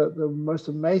 But the most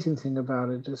amazing thing about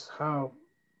it is how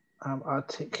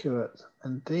articulate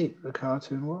and deep the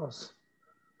cartoon was.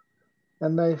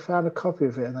 And they found a copy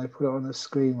of it and they put it on the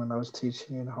screen when I was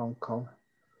teaching in Hong Kong.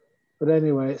 But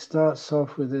anyway, it starts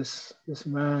off with this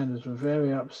man who's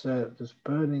very upset, just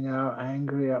burning out,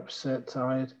 angry, upset,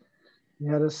 tired. He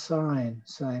had a sign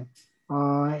saying,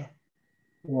 "I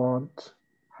want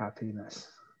happiness."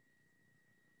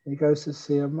 He goes to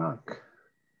see a monk.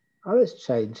 Oh, let's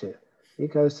change it. He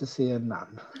goes to see a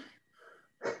nun.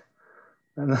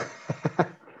 And,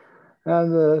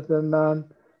 and the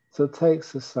nun so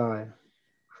takes the sign.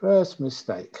 First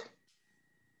mistake.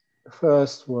 The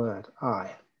first word,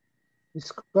 I. He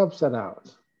scrubs that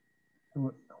out.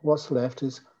 And what's left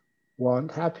is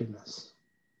want happiness.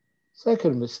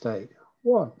 Second mistake,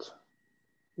 want.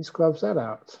 He scrubs that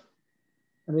out.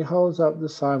 And he holds up the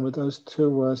sign with those 2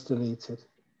 words deleted.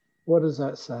 What does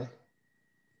that say?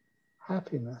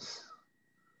 Happiness.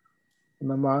 And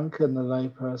the monk and the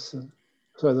layperson,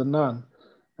 sorry, the nun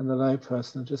and the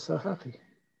layperson are just so happy.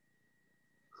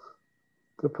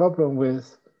 The problem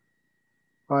with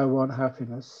I want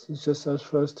happiness is just those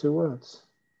first 2 words.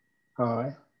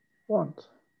 I want.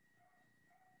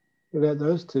 You let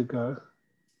those 2 go,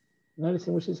 and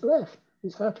anything which is left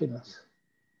is happiness.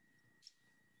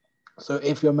 So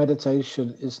if your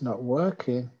meditation is not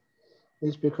working,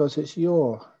 it's because it's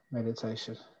your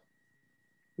meditation.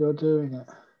 You're doing it.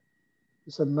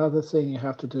 It's another thing you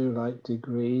have to do, like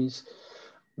degrees,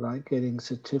 like getting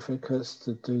certificates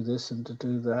to do this and to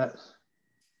do that.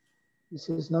 This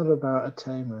is not about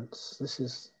attainments. This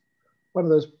is one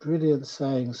of those brilliant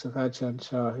sayings of Ajahn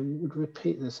Chah, who would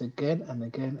repeat this again and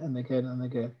again and again and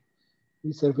again.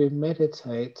 He said, we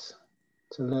meditate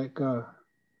to let go,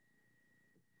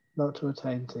 not to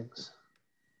attain things.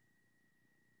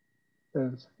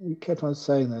 And he kept on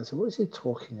saying that. So what is he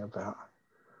talking about?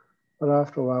 But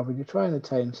after a while, when you try and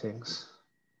attain things,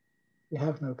 you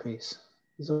have no peace.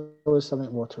 There's always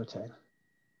something more to attain.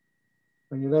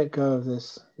 When you let go of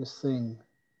this thing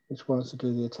which wants to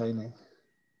do the attaining,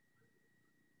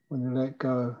 when you let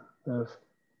go of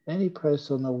any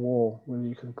place on the wall where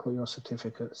you can put your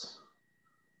certificates,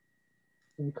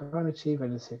 when you can't achieve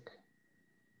anything,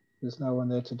 there's no one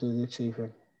there to do the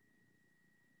achieving.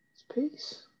 It's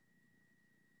peace.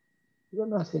 You've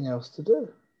got nothing else to do.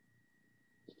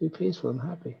 Just be peaceful and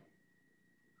happy.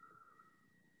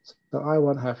 So I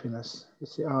want happiness.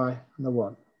 It's the I and the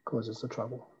want causes the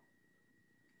trouble.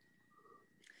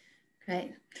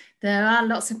 Great. There are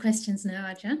lots of questions now,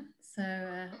 Ajahn. So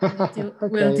Okay.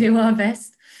 we'll do our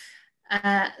best.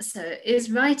 So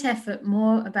is right effort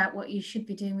more about what you should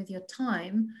be doing with your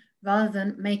time rather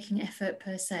than making effort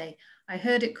per se? I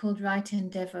heard it called right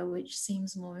endeavor, which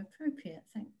seems more appropriate.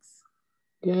 Thanks.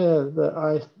 Yeah,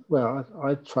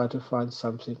 I try to find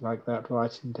something like that,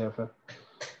 right endeavor.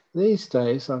 These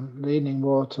days, I'm leaning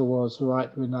more towards right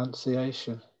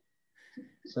renunciation.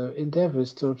 So endeavor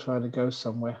is still trying to go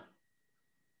somewhere.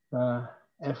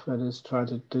 Effort is trying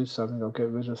to do something or get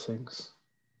rid of things.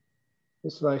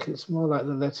 It's more like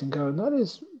the letting go, and that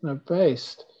is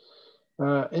based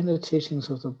in the teachings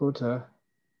of the Buddha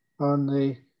on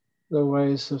the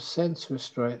ways of sense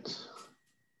restraint,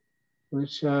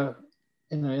 which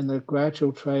in the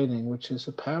gradual training, which is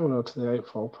a parallel to the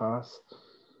Eightfold Path,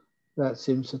 that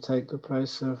seems to take the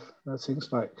place of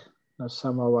things like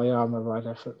Samma Vayama, right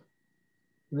effort.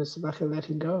 And it's like a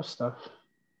letting go of stuff.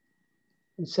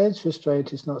 And sense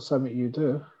restraint is not something you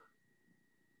do.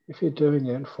 If you're doing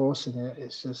it and forcing it,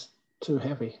 it's just too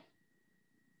heavy.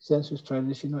 Sense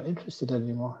restraint is you're not interested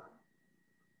anymore.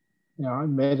 I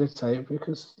meditate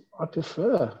because I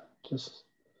prefer just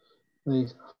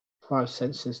the 5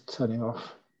 senses turning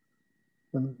off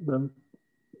than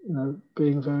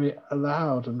being very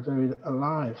allowed and very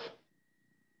alive.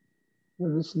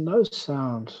 There's no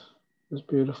sound as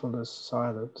beautiful as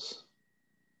silence.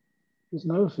 There's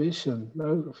no vision,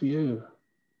 no view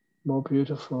more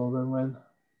beautiful than when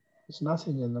there's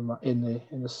nothing in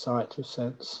the sight of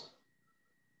sense,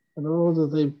 and all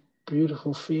of the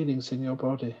beautiful feelings in your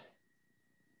body.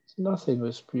 There's nothing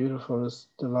as beautiful, as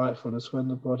delightful as when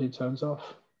the body turns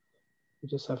off. You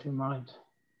just have your mind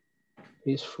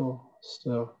peaceful,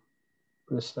 still,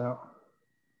 blissed out.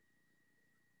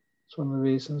 It's one of the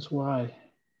reasons why,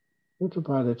 little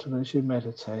by little, as you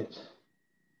meditate,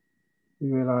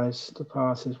 you realize the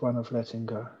path is one of letting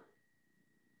go.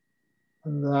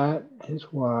 And that is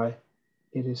why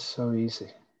it is so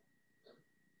easy.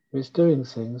 If it's doing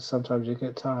things, sometimes you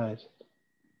get tired.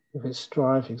 If it's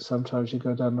striving, sometimes you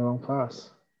go down the wrong path.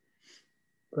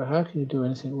 But how can you do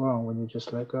anything wrong when you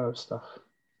just let go of stuff?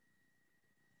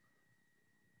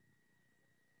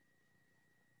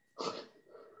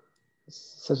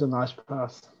 such a nice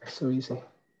path, so easy,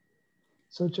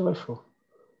 so joyful.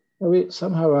 We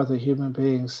somehow or other, human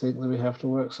beings think that we have to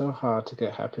work so hard to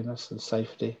get happiness and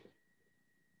safety.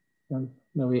 And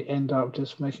we end up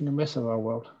just making a mess of our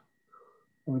world.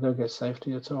 And we don't get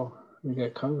safety at all. We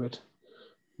get COVID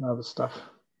and other stuff.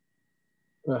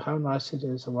 But how nice it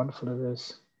is, how wonderful it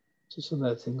is, just to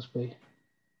let things be.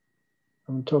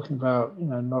 I'm talking about,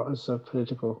 not as a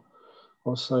political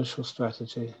or social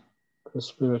strategy, but a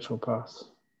spiritual path.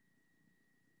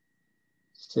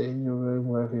 Sit in your room,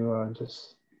 wherever you are, and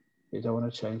you don't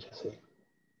want to change a thing.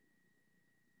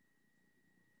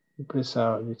 You bliss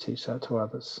out and you teach that to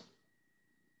others.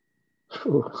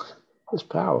 Ooh, it's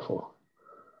powerful.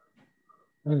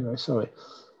 Anyway, sorry.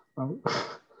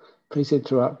 Please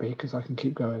interrupt me because I can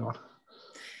keep going on.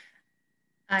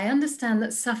 I understand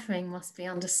that suffering must be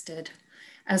understood.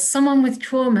 As someone with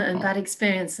trauma and bad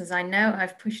experiences, I know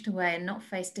I've pushed away and not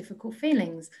faced difficult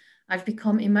feelings. I've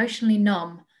become emotionally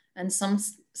numb and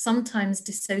sometimes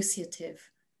dissociative.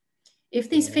 If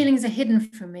these feelings are hidden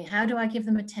from me, how do I give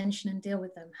them attention and deal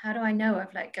with them? How do I know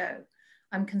I've let go?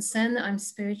 I'm concerned that I'm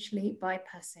spiritually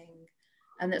bypassing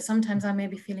and that sometimes I may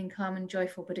be feeling calm and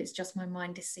joyful, but it's just my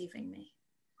mind deceiving me.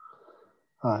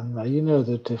 Now you know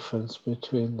the difference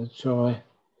between the joy,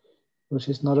 which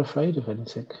is not afraid of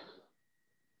anything.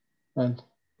 And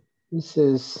this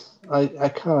is, I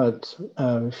can't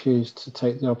refuse to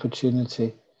take the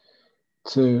opportunity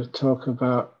to talk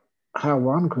about how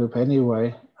one group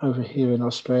anyway, over here in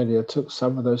Australia, took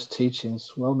some of those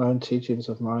teachings, well-known teachings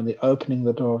of mine, the opening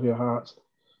the door of your heart,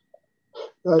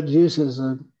 that uses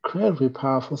an incredibly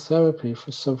powerful therapy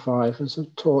for survivors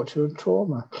of torture and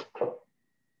trauma.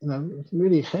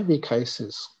 Really heavy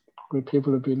cases where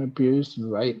people have been abused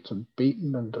and raped and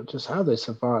beaten, and just how they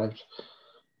survived.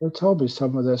 They've told me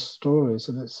some of their stories,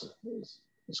 and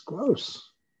it's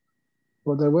gross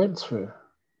what they went through.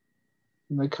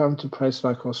 And they come to a place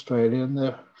like Australia and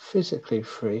they're physically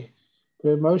free, but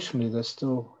emotionally they're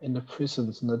still in the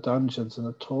prisons and the dungeons and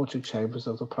the torture chambers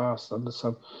of the past under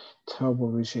some terrible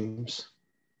regimes.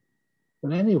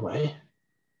 But anyway,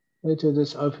 they do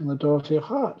this open the door to your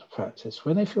heart practice.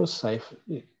 When they feel safe,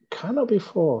 it cannot be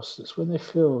forced. It's when they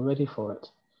feel ready for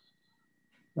it.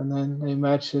 And then they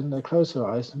imagine, they close their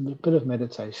eyes and a bit of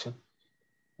meditation.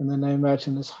 And then they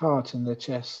imagine this heart in their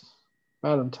chest,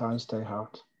 Valentine's Day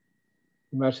heart.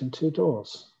 Imagine two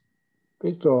doors,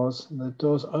 big doors, and the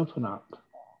doors open up.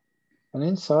 And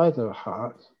inside the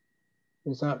heart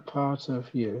is that part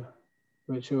of you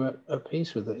which you're at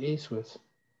peace with, at ease with.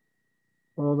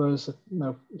 All those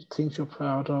things you're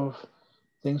proud of,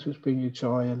 things which bring you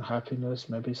joy and happiness,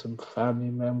 maybe some family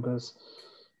members,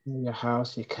 your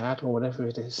house, your cat, or whatever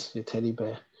it is, your teddy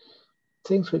bear.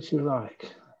 Things which you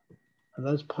like. And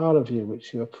those part of you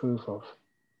which you approve of,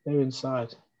 they're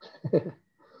inside.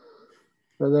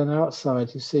 But then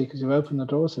outside you see, because you open the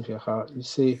doors of your heart, you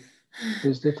see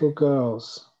these little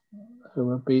girls who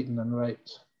were beaten and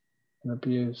raped and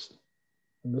abused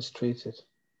and mistreated.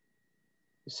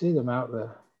 You see them out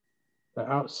there. They're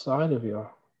outside of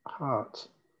your heart.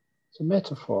 It's a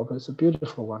metaphor, but it's a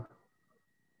beautiful one.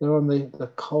 They're on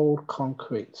the cold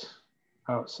concrete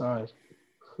outside,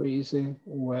 freezing,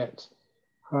 wet,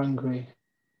 hungry.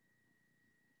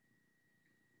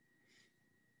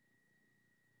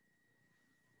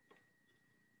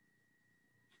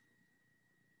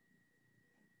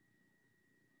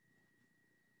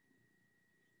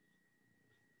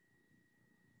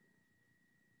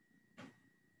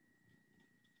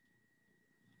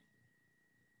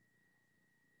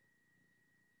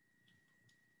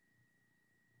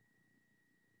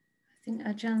 I think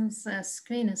Ajahn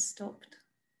screen has stopped.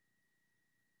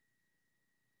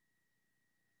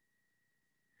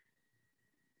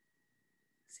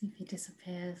 See if he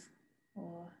disappears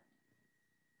or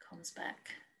comes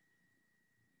back.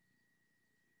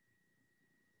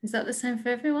 Is that the same for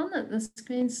everyone, that the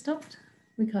screen stopped?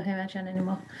 We can't hear Ajahn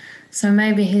anymore. So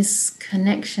maybe his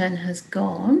connection has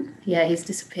gone. Yeah, he's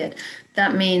disappeared.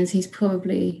 That means he's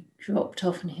probably dropped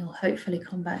off and he'll hopefully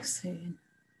come back soon.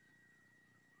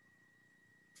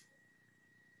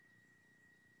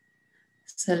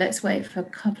 So let's wait for a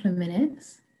couple of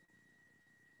minutes.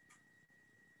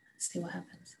 See what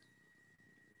happens.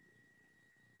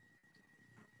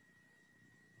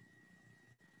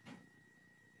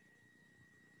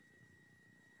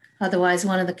 Otherwise,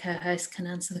 one of the co-hosts can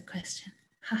answer the question.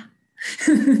 Ha.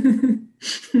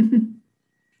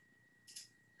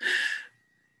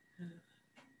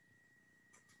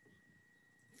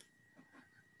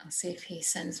 I'll see if he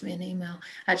sends me an email.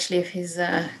 Actually, if his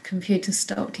computer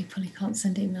stopped, he probably can't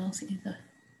send emails either.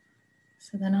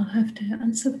 So then I'll have to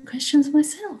answer the questions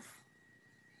myself.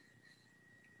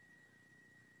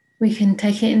 We can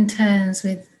take it in turns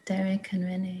with Derek and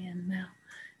Rennie and Mel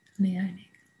and Leonie.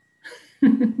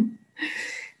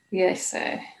 Yes,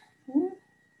 so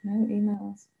no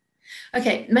emails.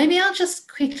 Okay, maybe I'll just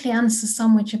quickly answer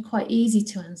some which are quite easy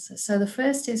to answer. So the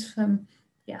first is from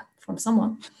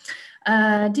someone.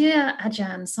 Dear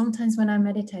Ajahn, sometimes when I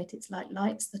meditate, it's like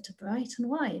lights that are bright and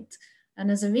white. And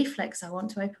as a reflex, I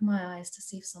want to open my eyes to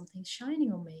see if something's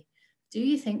shining on me. Do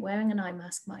you think wearing an eye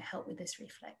mask might help with this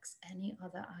reflex? Any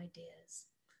other ideas?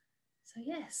 So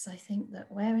yes, I think that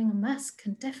wearing a mask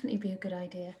can definitely be a good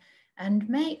idea, and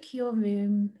make your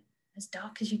room as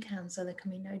dark as you can so there can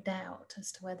be no doubt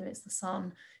as to whether it's the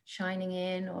sun shining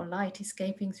in or light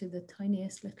escaping through the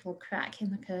tiniest little crack in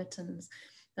the curtains.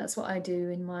 That's what I do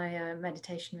in my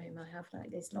meditation room. I have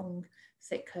like these long,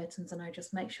 thick curtains, and I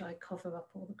just make sure I cover up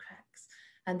all the cracks.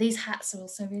 And these hats are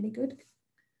also really good.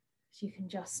 So you can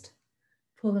just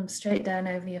pull them straight down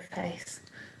over your face.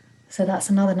 So that's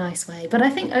another nice way. But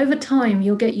I think over time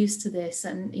you'll get used to this.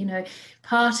 And, you know,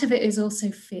 part of it is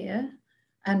also fear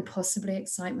and possibly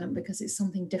excitement because it's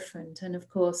something different. And of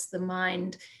course, the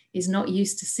mind is not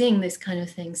used to seeing this kind of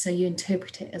thing. So you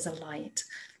interpret it as a light.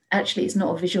 Actually, it's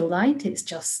not a visual light. It's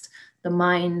just the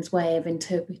mind's way of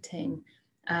interpreting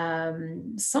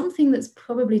something that's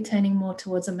probably turning more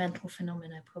towards a mental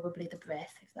phenomena, probably the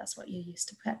breath, if that's what you're used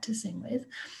to practicing with.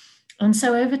 And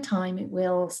so over time, it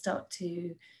will start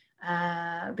to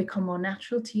become more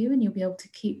natural to you, and you'll be able to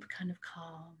keep kind of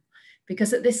calm.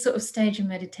 Because at this sort of stage of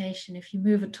meditation, if you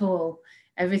move at all,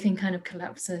 everything kind of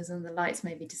collapses and the lights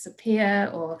maybe disappear,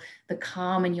 or the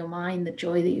calm in your mind, the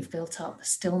joy that you've built up, the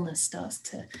stillness starts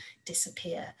to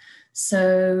disappear.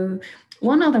 So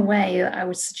one other way that I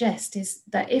would suggest is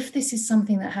that if this is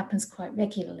something that happens quite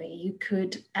regularly, you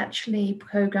could actually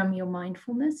program your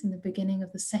mindfulness in the beginning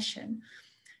of the session.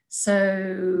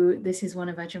 So this is one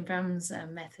of Ajahn Brahm's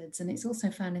methods, and it's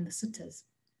also found in the suttas,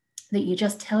 that you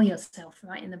just tell yourself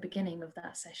right in the beginning of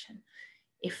that session,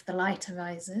 if the light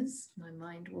arises, my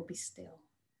mind will be still.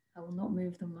 I will not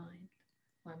move the mind.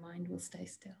 My mind will stay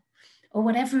still. Or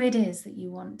whatever it is that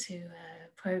you want to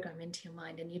program into your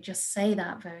mind. And you just say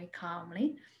that very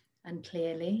calmly and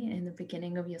clearly in the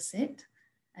beginning of your sit,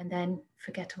 and then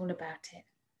forget all about it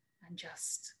and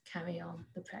just carry on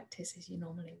the practice as you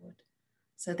normally would.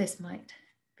 So this might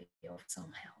be of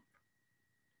some help.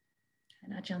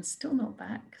 And Ajahn still not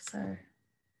back, so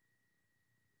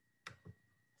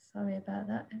sorry about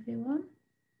that, everyone.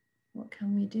 What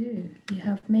can we do? You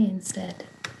have me instead.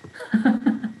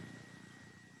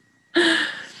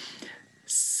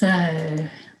 So,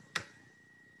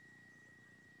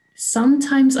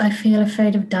 sometimes I feel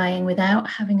afraid of dying without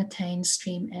having attained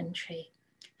stream entry.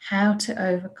 How to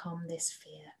overcome this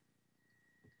fear?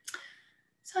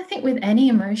 So I think with any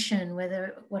emotion,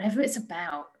 whatever it's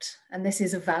about, and this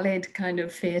is a valid kind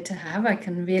of fear to have, I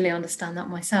can really understand that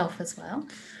myself as well.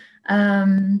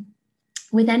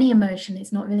 With any emotion,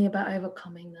 it's not really about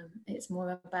overcoming them. It's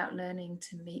more about learning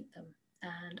to meet them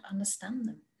and understand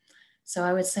them. So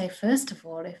I would say, first of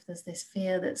all, if there's this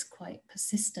fear that's quite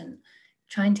persistent,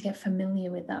 trying to get familiar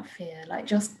with that fear, like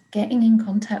just getting in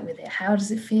contact with it. How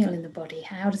does it feel in the body?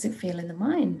 How does it feel in the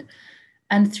mind?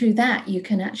 And through that, you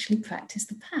can actually practice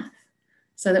the path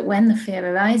so that when the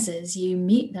fear arises, you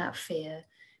meet that fear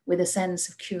with a sense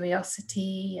of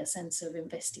curiosity, a sense of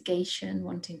investigation,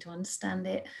 wanting to understand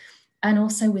it, and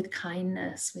also with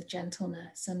kindness, with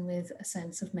gentleness, and with a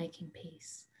sense of making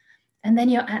peace. And then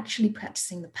you're actually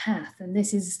practicing the path. And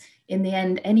this is, in the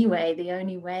end anyway, the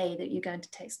only way that you're going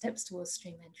to take steps towards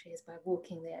stream entry is by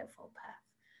walking the Eightfold Path.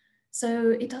 So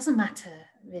it doesn't matter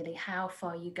really how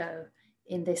far you go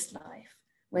in this life,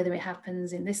 whether it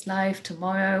happens in this life,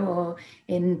 tomorrow, or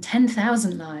in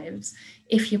 10,000 lives,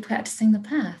 if you're practicing the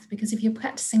path. Because if you're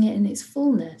practicing it in its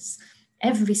fullness,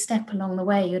 every step along the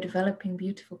way, you're developing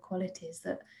beautiful qualities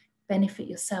that benefit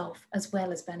yourself as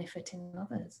well as benefiting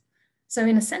others. So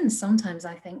in a sense, sometimes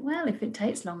I think, well, if it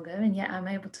takes longer and yet I'm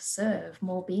able to serve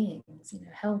more beings,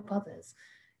 help others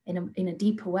in a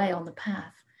deeper way on the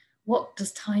path, what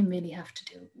does time really have to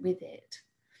do with it?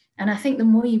 And I think the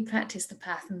more you practice the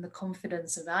path and the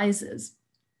confidence arises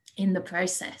in the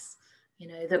process,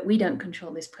 that we don't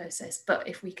control this process, but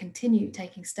if we continue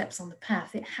taking steps on the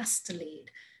path, it has to lead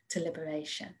to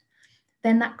liberation.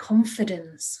 Then that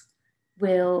confidence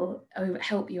will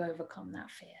help you overcome that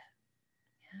fear.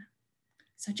 Yeah.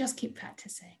 So just keep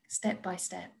practicing step by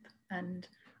step and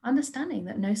understanding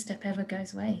that no step ever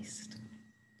goes waste.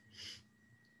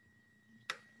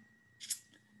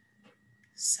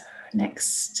 So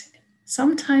next,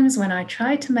 sometimes when I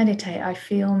try to meditate, I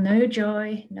feel no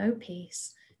joy, no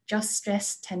peace, just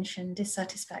stress, tension,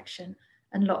 dissatisfaction,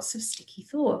 and lots of sticky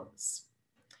thoughts.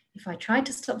 If I try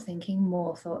to stop thinking,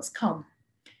 more thoughts come.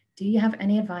 Do you have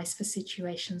any advice for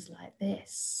situations like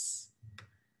this?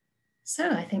 So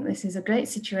I think this is a great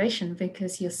situation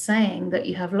because you're saying that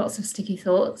you have lots of sticky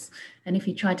thoughts, and if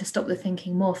you try to stop the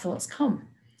thinking, more thoughts come.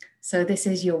 So this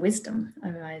is your wisdom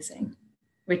arising,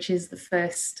 which is the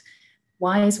first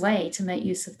wise way to make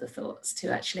use of the thoughts,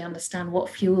 to actually understand what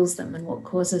fuels them and what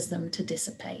causes them to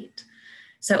dissipate.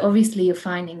 So obviously you're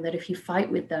finding that if you fight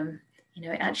with them, it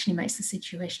actually makes the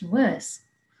situation worse.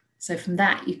 So from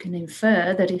that, you can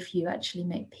infer that if you actually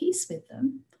make peace with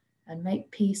them and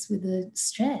make peace with the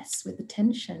stress, with the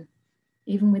tension,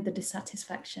 even with the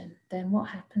dissatisfaction, then what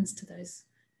happens to those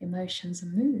emotions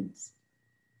and moods?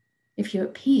 If you're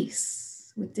at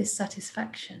peace with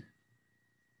dissatisfaction,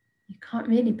 you can't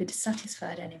really be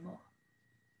dissatisfied anymore,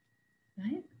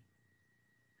 right?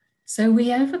 So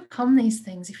we overcome these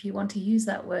things, if you want to use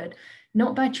that word,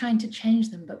 not by trying to change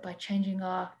them, but by changing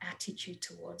our attitude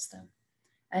towards them.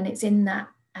 And it's in that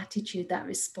attitude, that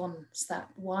response, that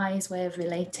wise way of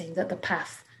relating, that the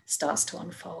path starts to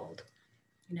unfold.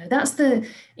 That's the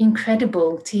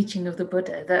incredible teaching of the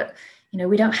Buddha, that,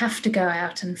 we don't have to go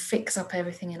out and fix up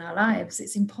everything in our lives.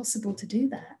 It's impossible to do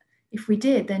that. If we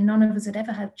did, then none of us had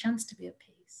ever had a chance to be at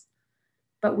peace.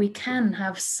 But we can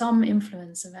have some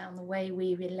influence around the way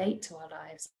we relate to our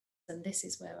lives. And this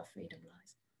is where our freedom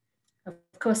lies.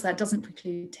 Of course, that doesn't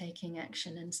preclude taking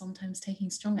action, and sometimes taking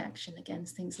strong action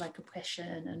against things like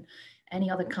oppression and any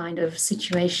other kind of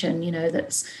situation,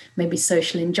 that's maybe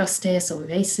social injustice or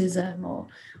racism or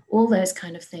all those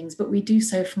kind of things. But we do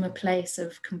so from a place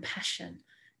of compassion,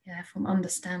 from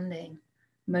understanding,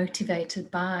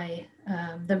 motivated by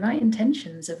the right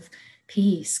intentions of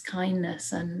peace,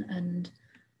 kindness, and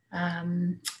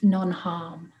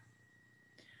non-harm.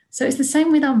 So it's the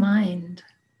same with our mind.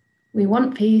 We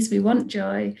want peace, we want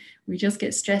joy, we just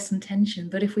get stress and tension.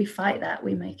 But if we fight that,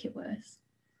 we make it worse.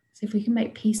 So if we can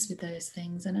make peace with those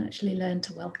things and actually learn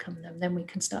to welcome them, then we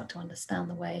can start to understand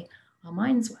the way our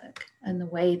minds work and the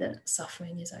way that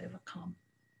suffering is overcome.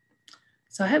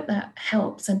 So I hope that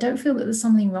helps. And don't feel that there's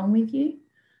something wrong with you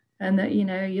and that,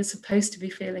 you're supposed to be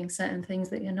feeling certain things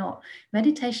that you're not.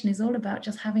 Meditation is all about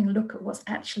just having a look at what's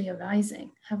actually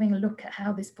arising, having a look at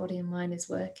how this body and mind is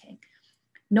working.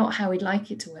 Not how we'd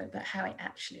like it to work, but how it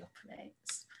actually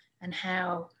operates and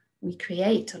how we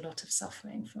create a lot of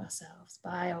suffering for ourselves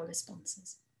by our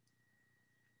responses.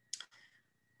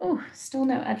 Oh, still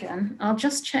no Ajahn. I'll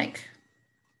just check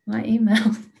my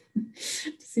email to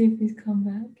see if he's come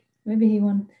back. Maybe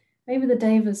the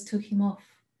Devas took him off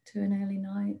to an early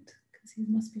night because he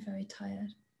must be very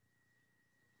tired.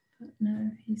 But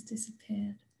no, he's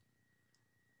disappeared.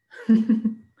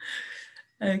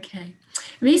 Okay.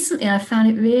 Recently, I found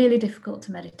it really difficult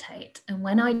to meditate, and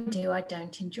when I do, I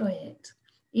don't enjoy it.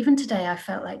 Even today, I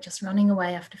felt like just running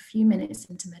away after a few minutes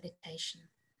into meditation.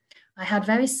 I had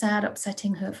very sad,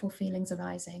 upsetting, hurtful feelings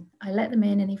arising. I let them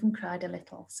in and even cried a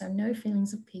little, so no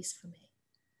feelings of peace for me.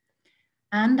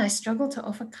 And I struggle to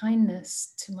offer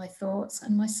kindness to my thoughts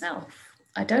and myself.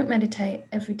 I don't meditate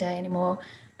every day anymore,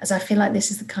 as I feel like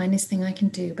this is the kindest thing I can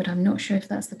do, but I'm not sure if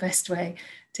that's the best way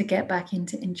to get back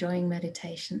into enjoying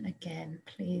meditation again.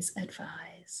 Please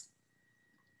advise.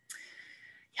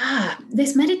 Yeah,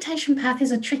 this meditation path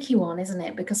is a tricky one, isn't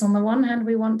it? Because on the one hand,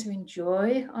 we want to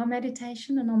enjoy our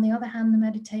meditation, and on the other hand, the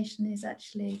meditation is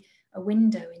actually a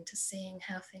window into seeing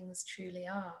how things truly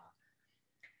are.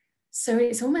 So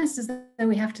it's almost as though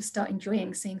we have to start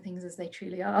enjoying seeing things as they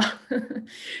truly are,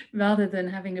 rather than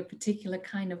having a particular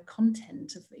kind of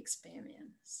content of the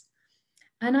experience.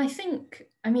 And I think,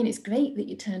 it's great that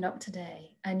you turned up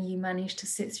today and you managed to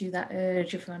sit through that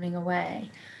urge of running away.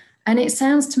 And it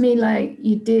sounds to me like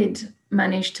you did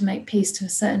manage to make peace to a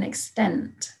certain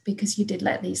extent, because you did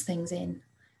let these things in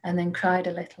and then cried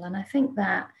a little. And I think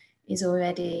that is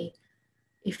already,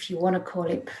 if you want to call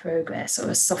it progress or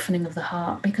a softening of the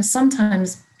heart, because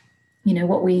sometimes,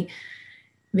 what we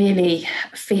really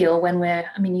feel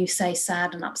when you say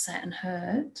sad and upset and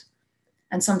hurt,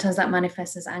 and sometimes that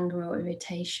manifests as anger or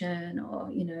irritation or,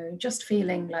 just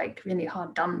feeling like really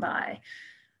hard done by.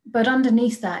 But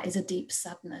underneath that is a deep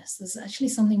sadness. There's actually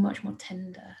something much more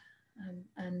tender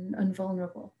and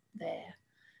vulnerable there.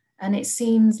 And it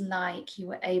seems like you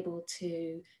were able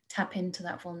to tap into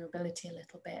that vulnerability a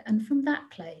little bit. And from that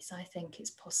place, I think it's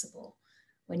possible,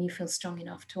 when you feel strong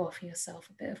enough, to offer yourself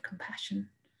a bit of compassion.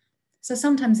 So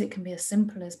sometimes it can be as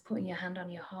simple as putting your hand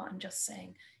on your heart and just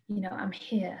saying, I'm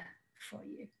here for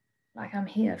you. Like, I'm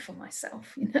here for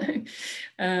myself,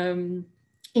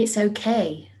 It's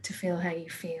okay to feel how you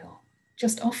feel.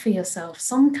 Just offer yourself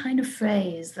some kind of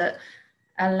phrase that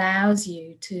allows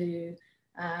you to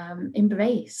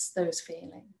embrace those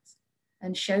feelings.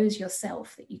 and shows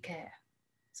yourself that you care.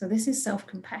 So this is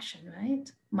self-compassion,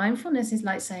 right? Mindfulness is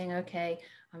like saying, okay,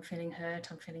 I'm feeling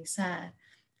hurt, I'm feeling sad.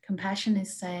 Compassion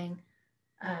is saying,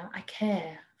 I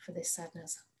care for this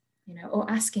sadness, or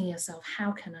asking yourself,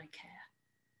 how can I care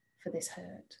for this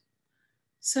hurt?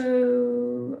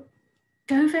 So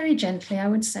go very gently, I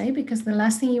would say, because the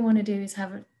last thing you want to do is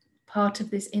have a part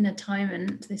of this inner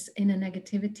tyrant, this inner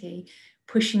negativity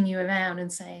pushing you around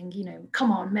and saying,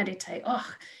 come on, meditate. Oh,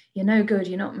 you're no good,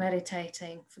 you're not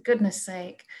meditating, for goodness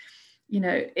sake.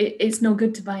 It's no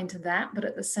good to buy into that, but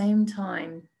at the same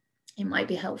time, it might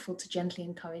be helpful to gently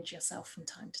encourage yourself from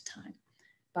time to time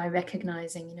by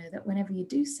recognizing, that whenever you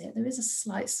do sit, there is a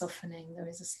slight softening, there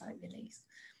is a slight release.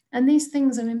 And these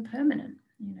things are impermanent.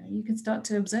 You can start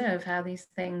to observe how these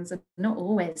things are not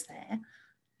always there.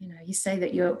 You say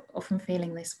that you're often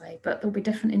feeling this way, but there'll be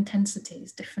different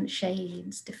intensities, different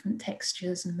shades, different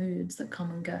textures and moods that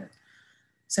come and go.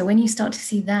 So when you start to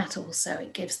see that also,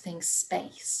 it gives things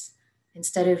space.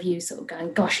 Instead of you sort of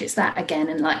going, gosh, it's that again,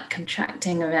 and like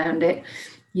contracting around it,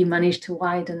 you manage to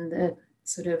widen the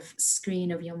sort of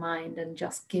screen of your mind and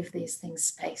just give these things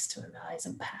space to arise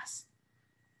and pass.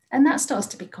 And that starts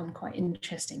to become quite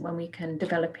interesting when we can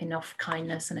develop enough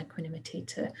kindness and equanimity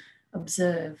to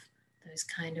observe those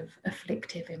kind of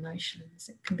afflictive emotions.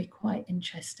 It can be quite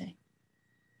interesting.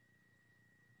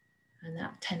 And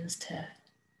that tends to,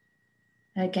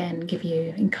 again, give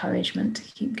you encouragement to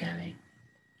keep going.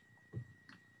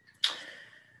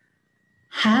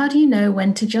 How do you know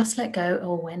when to just let go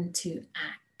or when to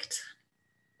act?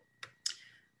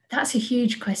 That's a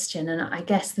huge question. And I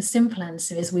guess the simple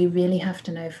answer is we really have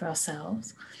to know for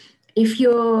ourselves. If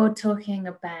you're talking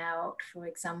about, for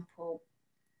example,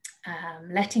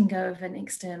 letting go of an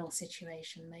external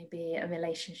situation, maybe a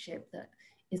relationship that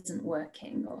isn't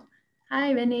working, or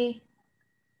hi, Rennie.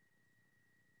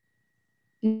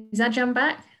 Is that John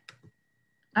back?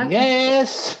 Okay.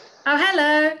 Yes. Oh,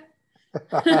 hello.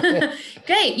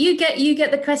 Great. You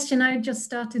get the question I just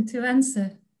started to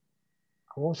answer.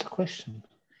 What's the question?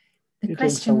 The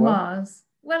question was,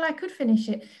 well, I could finish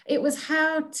it. It was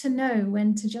how to know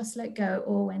when to just let go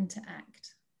or when to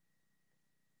act.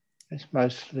 It's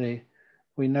mostly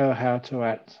we know how to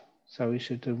act, so we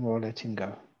should do more letting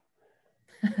go.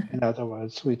 In other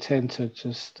words, we tend to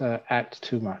just act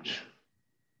too much.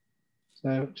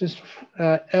 So just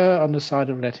err on the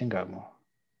side of letting go more.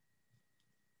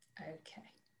 Okay,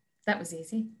 that was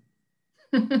easy.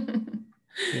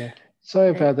 Yeah,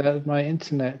 sorry about that. My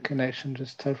internet connection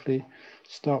just totally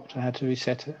stopped. I had to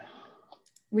reset it.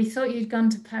 We thought you'd gone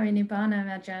to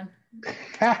Parinibbana, Ajahn.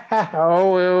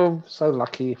 Oh, well, so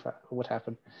lucky if that would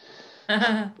happen.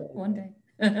 One day.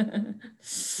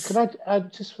 Could I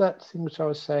add just that thing which I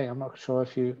was saying? I'm not sure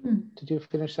if you did you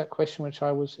finish that question which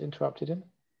I was interrupted in?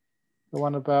 The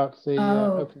one about the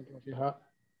opening of your heart?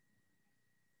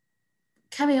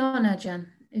 Carry on, Ajahn,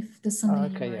 if there's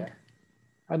something okay, you mind. Yeah.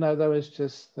 I know there was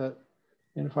just that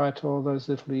invite all those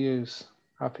little yous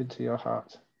up into your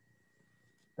heart.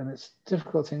 And it's a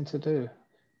difficult thing to do.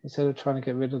 Instead of trying to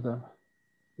get rid of them,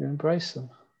 you embrace them.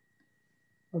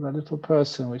 Or that little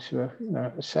person which you're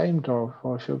ashamed of,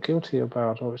 or feel guilty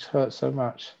about, or which hurts so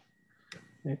much.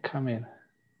 You come in.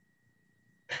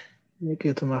 You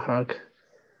give them a hug.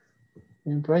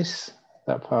 You embrace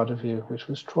that part of you which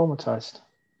was traumatized.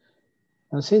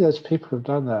 And I see those people who've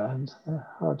done that, and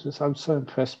I'm so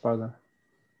impressed by them.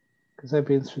 Because they've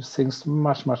been through things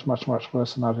much, much, much, much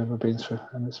worse than I've ever been through.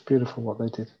 And it's beautiful what they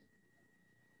did.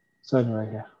 So anyway,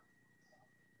 yeah.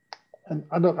 And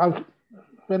I've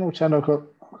Venerable Chan, I've got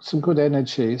some good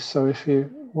energy. So if you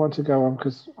want to go on,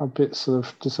 because I'm a bit sort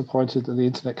of disappointed that the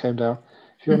internet came down.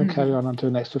 If you want to carry on and do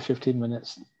an extra 15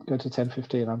 minutes, go to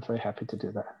 10:15. I'm very happy to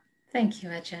do that. Thank you,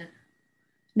 Ajahn.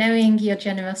 Knowing your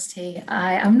generosity,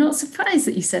 I'm not surprised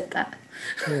that you said that.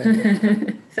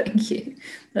 Yeah. Thank you.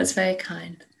 That's very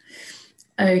kind.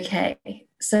 Okay,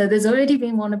 so there's already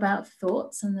been one about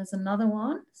thoughts and there's another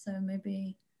one. So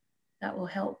maybe that will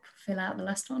help fill out the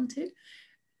last one too.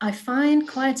 I find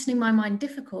quietening my mind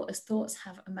difficult as thoughts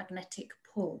have a magnetic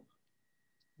pull.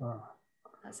 Oh.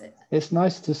 That's it. It's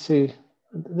nice to see,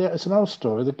 it's an old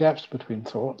story, the gaps between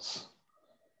thoughts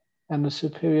and the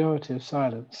superiority of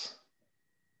silence.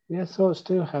 Yeah, thoughts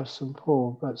do have some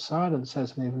pull, but silence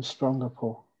has an even stronger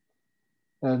pull.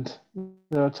 And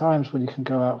there are times when you can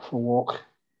go out for a walk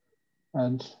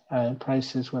and in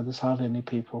places where there's hardly any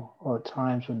people, or at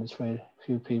times when there's very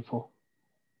few people,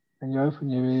 and you open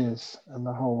your ears and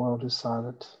the whole world is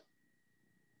silent.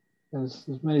 There's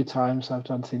many times I've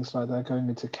done things like that, going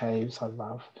into caves I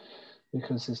love,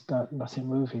 because there's nothing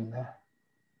moving there.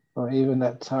 Or even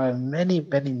that time, many,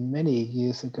 many, many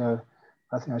years ago,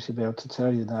 I think I should be able to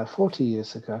tell you now, 40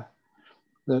 years ago,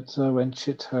 that when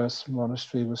Chithurst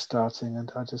Monastery was starting,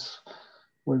 and I just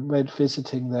went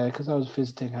visiting there because I was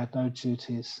visiting, I had no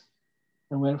duties,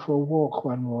 and went for a walk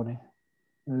one morning.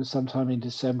 It was sometime in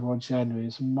December or January. It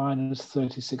was minus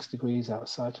 36 degrees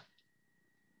outside.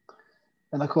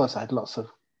 And of course, I had lots of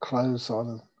clothes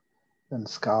on and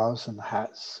scarves and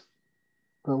hats.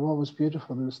 But what was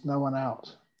beautiful, there was no one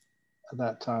out at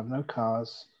that time, no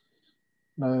cars,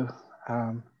 no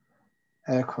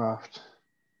aircraft,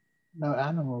 no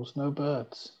animals, no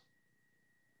birds,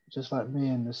 just like me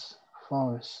in this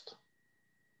forest.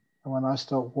 And when I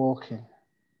stopped walking,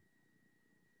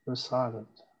 it was silent.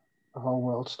 The whole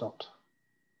world stopped.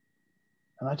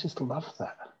 And I just loved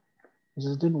that. I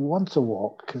just didn't want to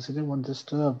walk because I didn't want to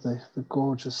disturb the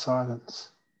gorgeous silence.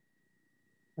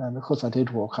 And of course I did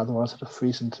walk, otherwise I'd have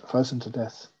frozen to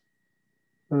death.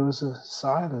 But it was a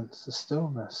silence, a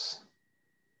stillness.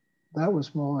 That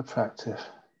was more attractive.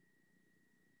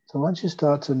 So once you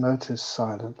start to notice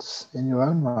silence in your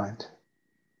own mind,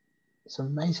 it's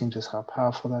amazing just how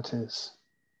powerful that is.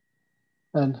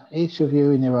 And each of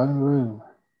you in your own room,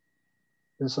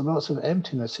 there's lots of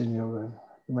emptiness in your room.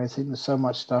 You may think there's so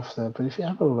much stuff there, but if you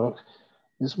have a look,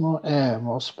 there's more air,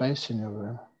 more space in your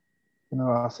room than there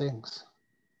are things.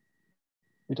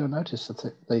 We don't notice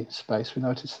the space, we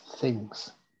notice the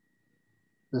things.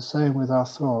 The same with our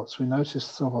thoughts. We notice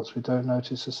thoughts, we don't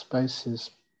notice the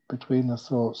spaces between the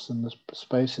thoughts and the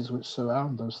spaces which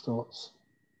surround those thoughts,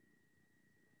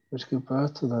 which give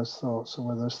birth to those thoughts and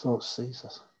where those thoughts seize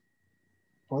us.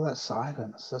 All that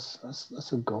silence,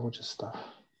 that's a gorgeous stuff.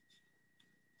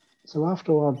 So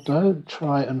after a while, don't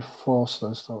try and force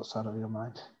those thoughts out of your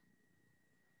mind.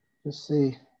 Just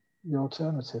see the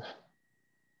alternative,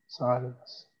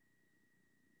 silence.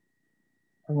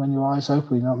 And when your eyes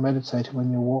open, you're not meditating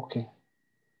when you're walking.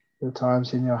 There are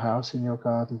times in your house, in your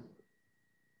garden,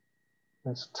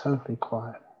 it's totally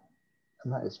quiet,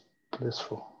 and that is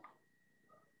blissful.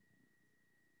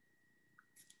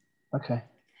 Okay.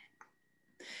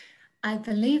 I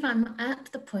believe I'm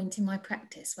at the point in my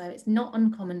practice where it's not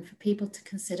uncommon for people to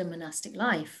consider monastic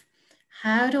life.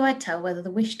 How do I tell whether the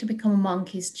wish to become a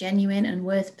monk is genuine and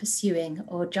worth pursuing,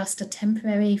 or just a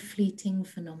temporary, fleeting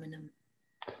phenomenon?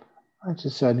 I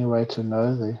just the only way to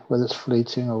know whether it's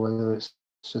fleeting or whether it's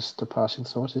just a passing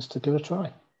thought is to give it a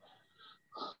try.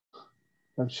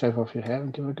 Don't shave off your hair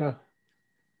and give it a go.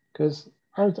 Because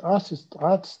I answered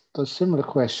a similar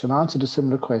question, I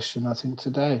think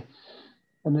today,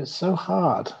 and it's so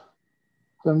hard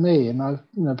for me, and I've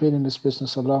been in this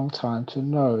business a long time, to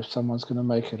know if someone's going to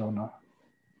make it or not.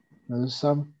 There's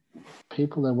some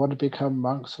people that want to become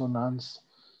monks or nuns,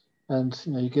 and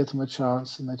you give them a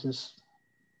chance and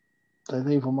they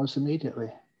leave almost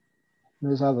immediately. And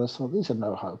there's others who these are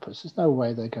no hopers. There's no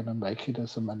way they're going to make it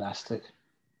as a monastic.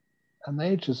 And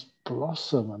they just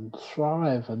blossom and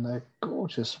thrive, and they're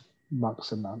gorgeous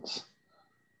monks and nuns.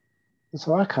 And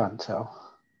so I can't tell.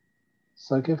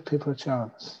 So give people a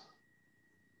chance.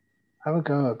 Have a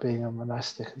go at being a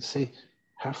monastic and see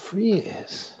how free it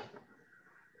is.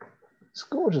 It's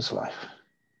a gorgeous life.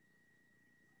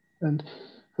 And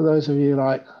for those of you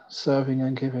like serving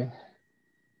and giving,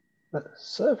 that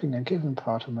serving and giving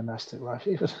part of monastic life,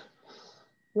 even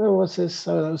where was this?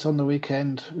 So that was on the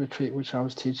weekend retreat, which I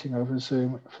was teaching over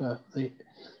Zoom for the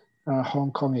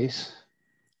Hong Kongese.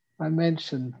 I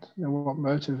mentioned what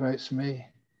motivates me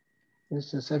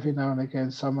is just every now and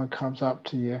again someone comes up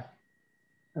to you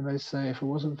and they say, if it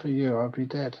wasn't for you, I'd be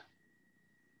dead.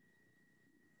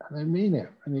 And they mean it.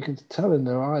 And you can tell in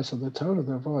their eyes or the tone of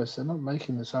their voice, they're not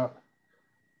making this up.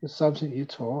 It's something you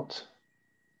taught,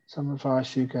 some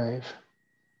advice you gave,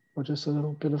 or just a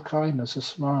little bit of kindness, a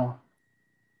smile.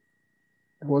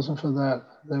 If it wasn't for that,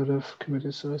 they would have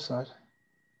committed suicide.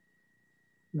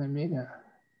 And they mean it.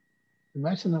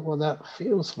 Imagine what that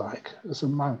feels like as a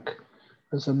monk,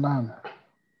 as a nun.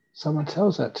 Someone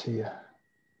tells that to you,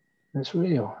 and it's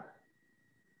real.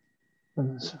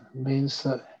 And it means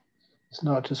that it's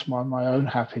not just my own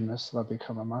happiness that I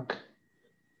become a monk.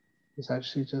 It's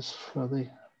actually just for the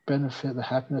benefit, the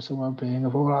happiness and well-being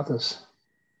of all others.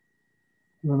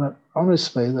 And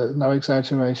honestly, there's no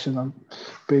exaggeration. I'm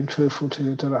being truthful to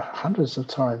you. Done it hundreds of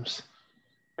times.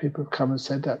 People have come and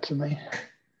said that to me.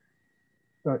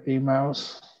 Wrote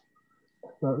emails,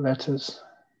 wrote letters.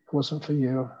 If it wasn't for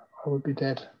you, I would be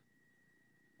dead.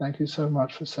 Thank you so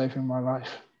much for saving my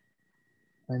life.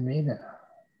 They mean it.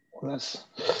 Well,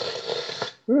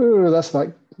 that's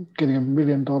like getting $1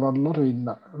 million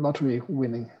lottery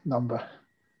winning number.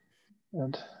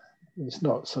 And it's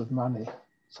not sort of money,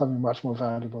 something much more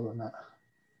valuable than that.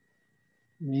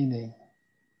 Meaning,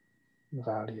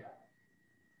 value.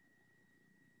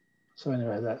 So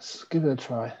anyway, let's give it a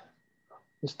try.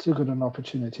 It's too good an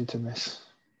opportunity to miss.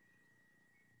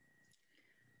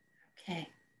 Okay.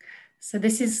 So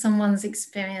this is someone's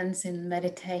experience in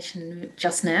meditation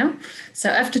just now. So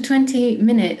after 20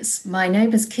 minutes, my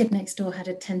neighbour's kid next door had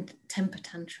a temper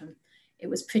tantrum. It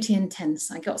was pretty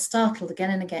intense. I got startled again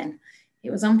and again.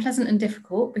 It was unpleasant and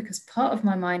difficult because part of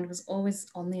my mind was always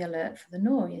on the alert for the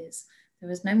noise. There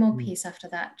was no more peace after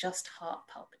that, just heart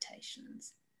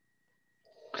palpitations.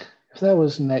 If that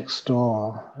was next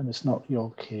door and it's not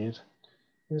your kid,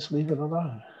 just leave it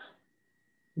alone.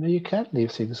 You know, you can't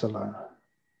leave things alone.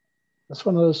 That's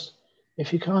one of those,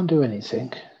 if you can't do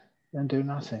anything, then do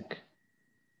nothing.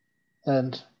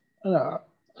 And you know,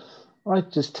 I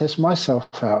just test myself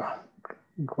out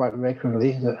quite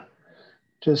regularly. That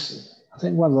I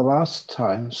think one of the last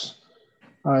times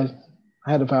I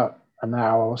had about an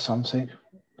hour or something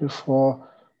before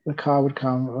the car would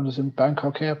come. I was in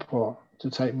Bangkok airport to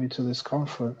take me to this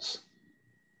conference.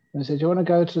 And they said, do you want to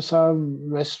go to some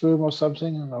restroom or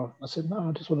something? And I said, no,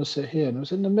 I just want to sit here. And it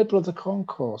was in the middle of the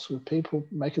concourse with people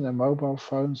making their mobile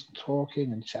phones,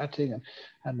 talking and chatting and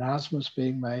announcements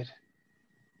being made.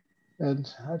 And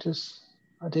I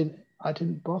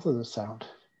didn't bother the sound.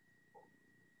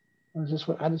 I just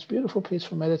had this beautiful,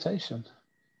 peaceful meditation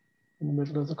in the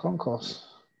middle of the concourse.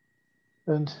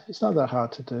 And it's not that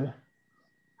hard to do.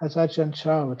 As Ajahn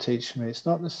Chah would teach me, it's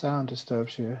not the sound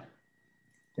disturbs you,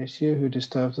 it's you who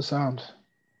disturb the sound.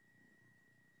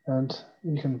 And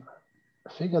you can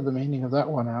figure the meaning of that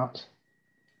one out.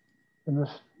 And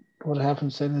what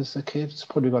happens then is the kid's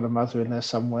probably got a mother in there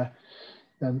somewhere,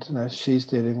 and you know, she's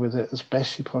dealing with it as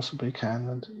best she possibly can,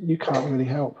 and you can't really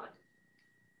help.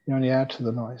 You only add to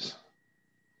the noise.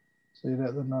 So you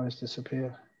let the noise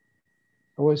disappear.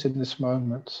 Always in this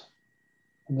moment.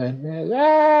 And then,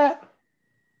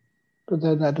 but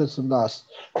then that doesn't last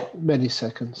many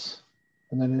seconds.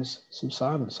 And then there's some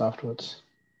silence afterwards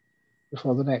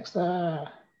before the next,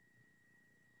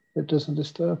 it doesn't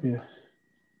disturb you.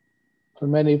 For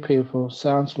many people,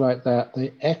 sounds like that,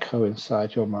 they echo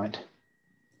inside your mind.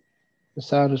 The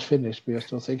sound is finished, but you're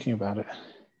still thinking about it.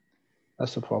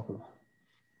 That's the problem.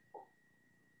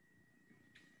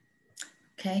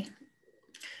 Okay.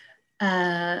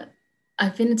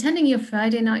 I've been attending your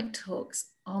Friday night talks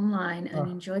online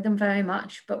and enjoyed them very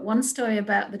much. But one story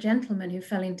about the gentleman who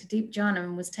fell into deep jhana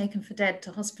and was taken for dead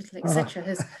to hospital, etc.,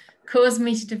 has caused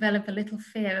me to develop a little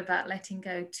fear about letting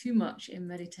go too much in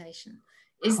meditation.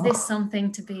 Is this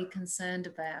something to be concerned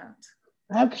about?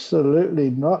 Absolutely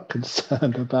not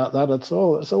concerned about that at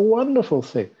all. It's a wonderful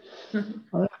thing.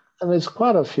 And it's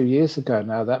quite a few years ago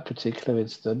now, that particular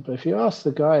incident. But if you ask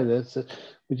the guy that,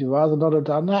 would you rather not have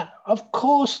done that? Of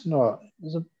course not. It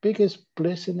was the biggest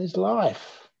bliss in his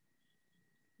life.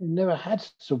 He never had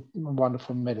such a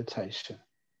wonderful meditation.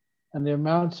 And the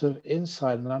amount of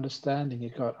insight and understanding he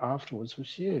got afterwards was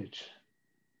huge.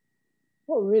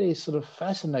 What really sort of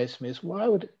fascinates me is why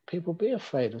would people be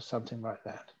afraid of something like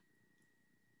that?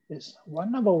 It's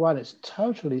number one, it's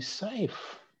totally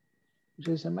safe, which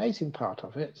is the amazing part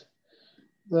of it.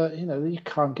 That you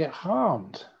can't get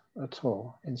harmed at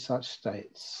all in such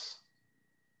states.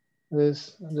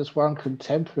 There's one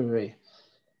contemporary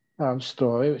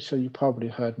story, which you probably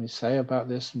heard me say, about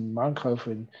this monk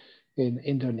over in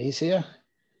Indonesia.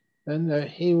 And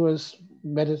he was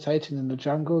meditating in the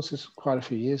jungles, this was quite a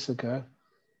few years ago,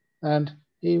 and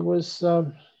he was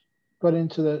got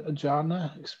into the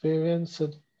jhana experience,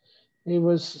 and he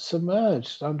was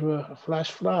submerged under a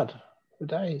flash flood for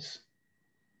days.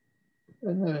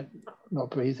 And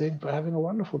not breathing, but having a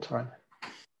wonderful time.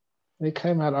 And he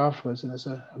came out afterwards, and is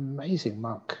an amazing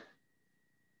monk.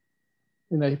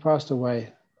 He passed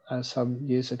away some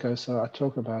years ago, so I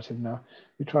talk about him now.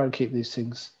 We try and keep these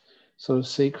things sort of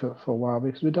secret for a while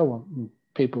because we don't want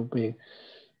people being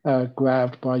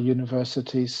grabbed by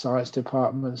universities, science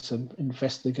departments, and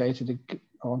investigated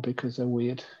on because they're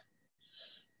weird.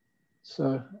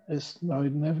 So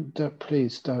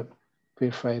please don't be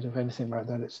afraid of anything like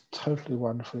that. It's a totally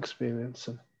wonderful experience.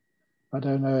 And I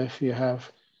don't know if you have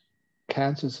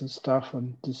cancers and stuff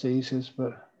and diseases,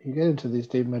 but you get into these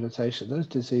deep meditation, those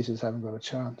diseases haven't got a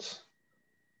chance.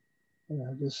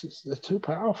 They're too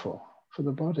powerful for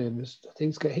the body, and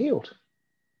things get healed.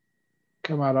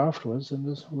 Come out afterwards, and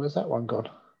where's that one gone?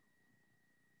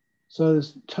 So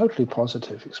there's totally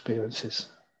positive experiences.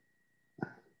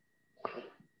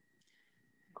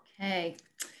 Okay.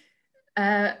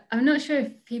 I'm not sure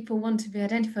if people want to be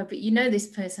identified, but you know this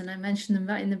person. I mentioned them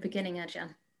right in the beginning,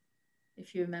 Ajahn,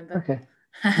 if you remember. Okay.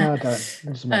 No, I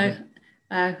don't.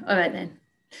 All right then.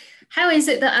 How is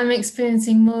it that I'm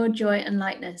experiencing more joy and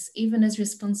lightness, even as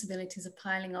responsibilities are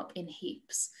piling up in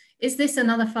heaps? Is this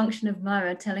another function of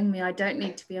Mara telling me I don't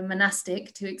need to be a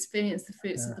monastic to experience the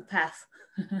fruits of the path?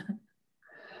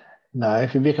 No,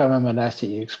 if you become a monastic,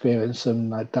 you experience them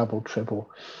like double, triple.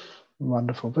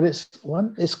 Wonderful. But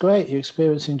it's great. You're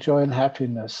experiencing joy and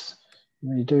happiness.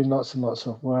 You're doing lots and lots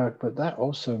of work, but that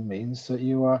also means that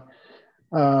you're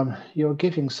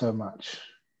giving so much.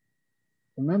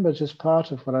 Remember just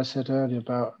part of what I said earlier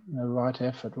about right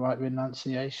effort, right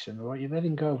renunciation, right? You're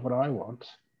letting go of what I want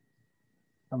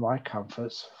and my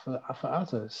comforts for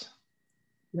others.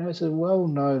 It's a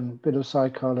well-known bit of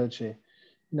psychology.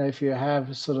 If you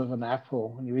have sort of an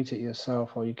apple and you eat it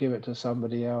yourself or you give it to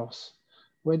somebody else,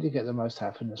 where do you get the most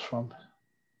happiness from?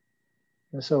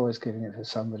 It's always giving it to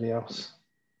somebody else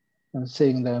and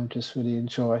seeing them just really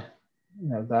enjoy,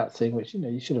 that thing which,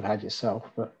 you should have had yourself,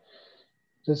 but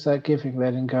just that giving,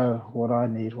 letting go, what I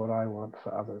need, what I want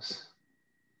for others.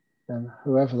 And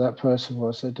whoever that person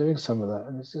was, they're doing some of that.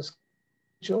 And it's just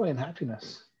joy and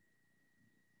happiness.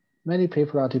 Many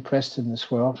people are depressed in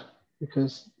this world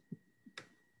because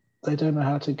they don't know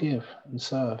how to give and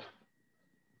serve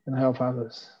and help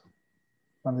others.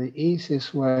 One of the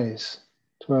easiest ways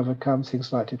to overcome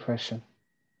things like depression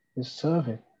is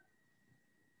serving,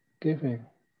 giving,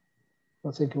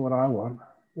 not thinking what I want,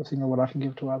 but thinking what I can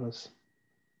give to others.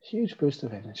 Huge boost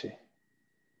of energy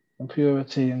and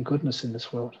purity and goodness in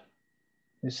this world.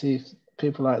 You see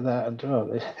people like that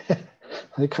and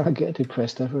they can't get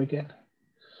depressed ever again.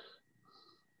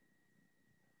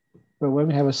 But when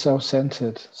we have a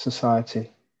self-centered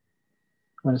society,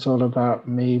 when it's all about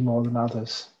me more than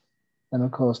others, then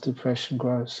of course depression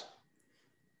grows.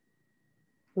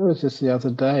 It was just the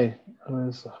other day, it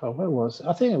was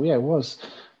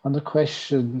on the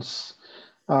questions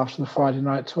after the Friday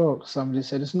night talk, somebody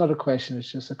said, it's not a question,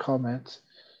 it's just a comment,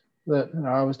 that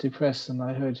I was depressed and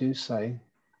I heard you say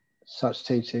such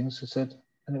teachings. I said,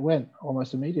 and it went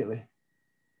almost immediately.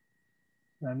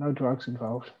 No drugs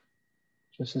involved,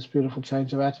 just this beautiful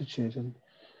change of attitude. And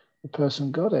the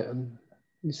person got it and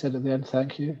he said at the end,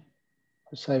 thank you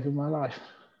for saving my life.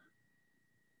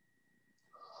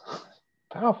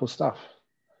 Powerful stuff.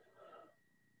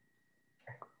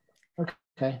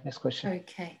 Okay, next question.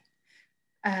 Okay.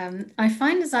 I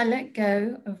find as I let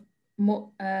go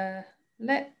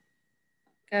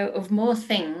of more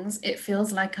things, it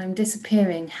feels like I'm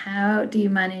disappearing. How do you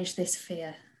manage this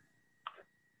fear?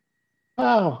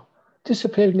 Oh,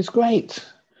 disappearing is great.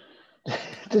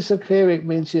 Disappearing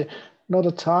means you're not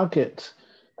a target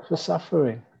for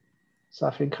suffering.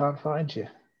 Suffering can't find you.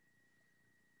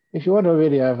 If you want to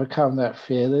really overcome that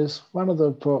fear, there's one of the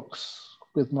books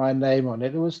with my name on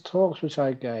it. It was talks which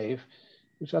I gave,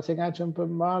 which I think Ajahn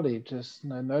Brahm just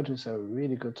noticed are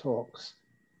really good talks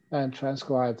and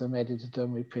transcribed them, edited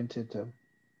them, reprinted them.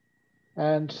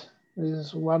 And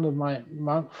there's one of my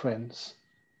monk friends.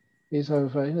 He's he's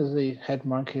the head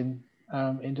monk in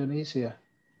Indonesia.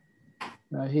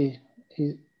 Now he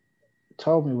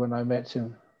told me when I met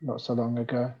him not so long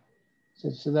ago, he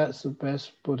said, so that's the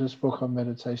best Buddhist book on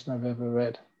meditation I've ever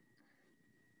read.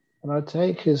 And I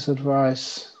take his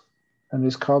advice and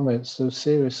his comments so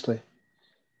seriously.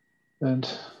 And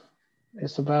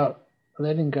it's about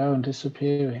letting go and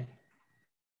disappearing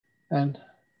and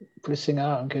blissing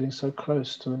out and getting so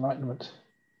close to enlightenment.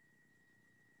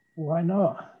 Why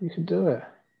not? You can do it.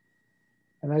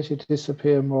 And as you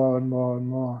disappear more and more and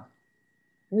more,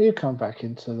 you come back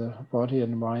into the body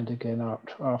and mind again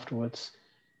afterwards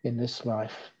in this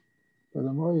life. But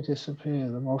the more you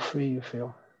disappear, the more free you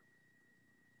feel.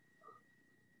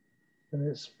 And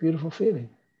it's a beautiful feeling.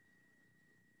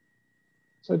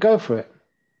 So go for it.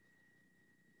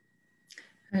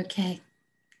 Okay.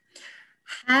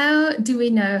 How do we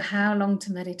know how long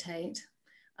to meditate?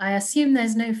 I assume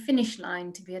there's no finish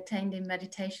line to be attained in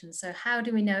meditation. So how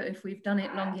do we know if we've done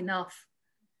it long enough?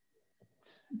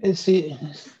 If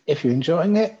you're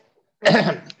enjoying it,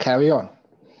 carry on.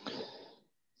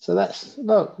 So that's,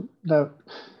 no.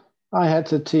 I had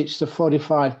to teach the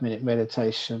 45-minute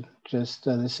meditation just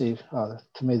this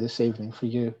evening for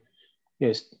you.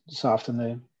 Yes, this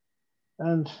afternoon.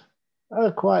 And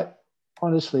quite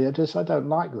honestly, I don't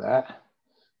like that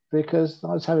because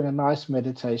I was having a nice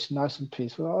meditation, nice and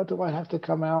peaceful. Oh, do I have to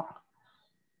come out?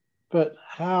 But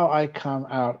how I come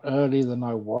out earlier than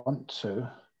I want to,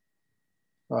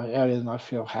 or earlier than I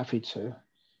feel happy to,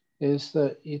 is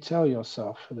that you tell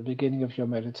yourself at the beginning of your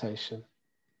meditation,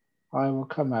 I will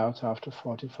come out after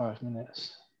 45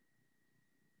 minutes.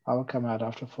 I will come out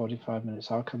after 45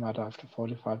 minutes. I'll come out after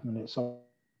 45 minutes, or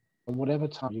whatever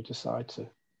time you decide to.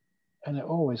 And it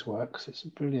always works. It's a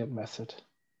brilliant method.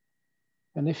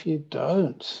 And if you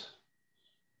don't,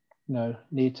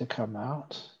 need to come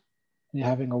out, you're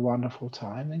having a wonderful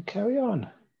time, then carry on.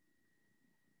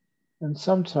 And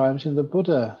sometimes in the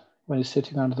Buddha, when he's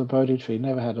sitting under the Bodhi tree,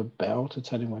 never had a bell to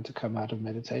tell him when to come out of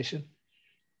meditation.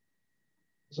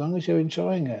 As long as you're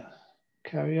enjoying it,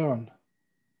 carry on.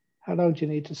 How long do you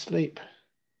need to sleep?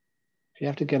 If you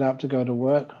have to get up to go to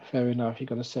work, fair enough, you've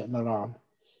got to set an alarm.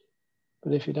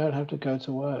 But if you don't have to go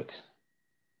to work,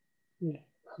 you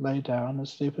lay down and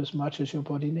sleep as much as your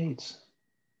body needs.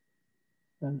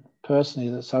 And personally,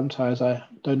 that sometimes I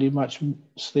don't need much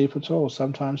sleep at all,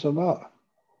 sometimes a lot.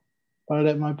 But I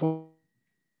let my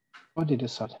body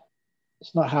decide.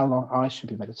 It's not how long I should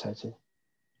be meditating.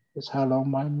 It's how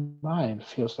long my mind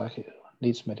feels like it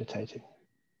needs meditating.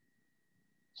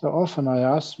 So often I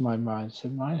ask my mind, say,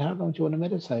 mind, how long do you want to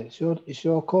meditate? It's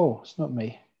your call, it's not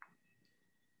me.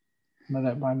 And I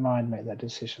let my mind make that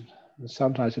decision. And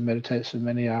sometimes it meditates for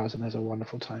many hours and has a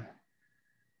wonderful time.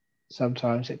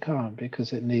 Sometimes it can't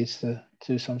because it needs to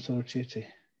do some sort of duty.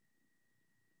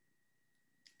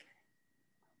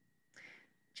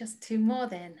 Just two more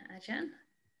then, Ajahn.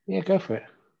 Yeah, go for it.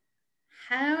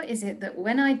 How is it that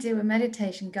when I do a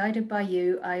meditation guided by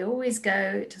you, I always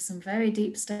go to some very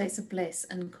deep states of bliss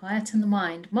and quieten the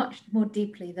mind much more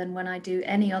deeply than when I do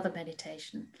any other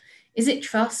meditation? Is it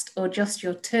trust or just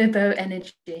your turbo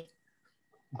energy?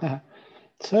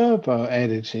 Turbo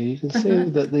energy. You can see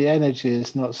that the energy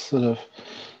is not sort of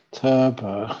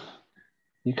turbo.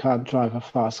 You can't drive a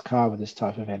fast car with this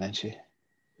type of energy.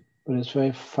 But it's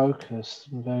very focused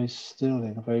and very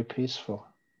stilling and very peaceful.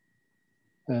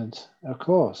 And of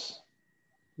course,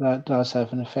 that does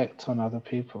have an effect on other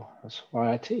people. That's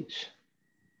why I teach.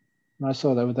 And I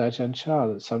saw that with Ajahn Chah,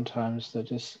 that sometimes they're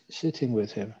just sitting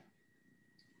with him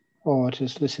or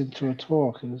just listening to a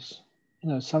talk. Is,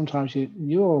 sometimes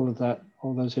you all of that,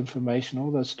 all those information,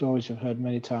 all those stories you've heard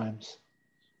many times.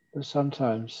 But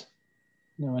sometimes,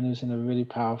 when he's in a really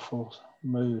powerful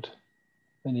mood,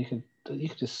 then you could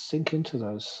just sink into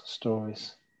those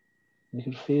stories. You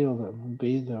can feel them and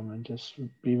be them and just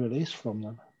be released from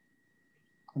them.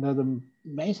 And they're the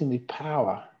amazingly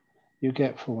power you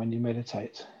get from when you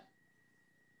meditate.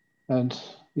 And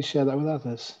you share that with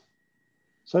others.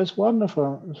 So it's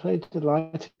wonderful. I'm very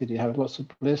delighted you have lots of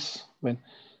bliss when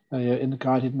you're in the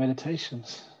guided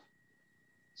meditations.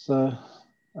 So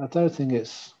I don't think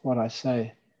it's what I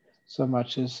say so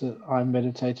much as that I'm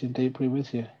meditating deeply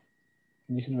with you.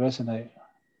 And you can resonate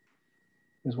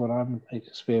with what I'm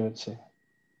experiencing.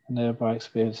 And thereby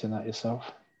experiencing that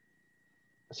yourself.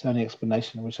 It's the only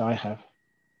explanation which I have.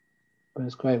 But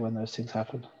it's great when those things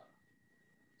happen.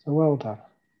 So well done.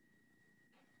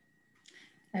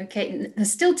 Okay,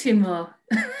 there's still two more.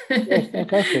 Yeah,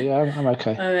 go for it. Yeah, I'm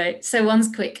okay. All right, so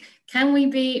one's quick. Can we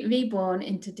be reborn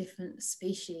into different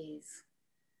species?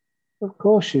 Of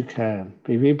course you can.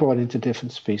 Be reborn into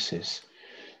different species.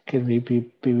 Can we be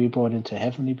reborn into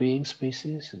heavenly being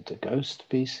species, into ghost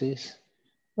species?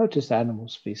 Not just animal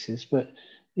species, but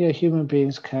human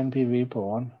beings can be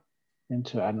reborn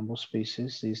into animal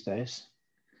species these days.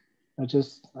 I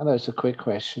know it's a quick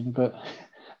question, but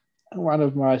one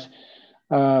of my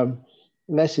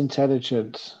less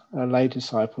intelligent lay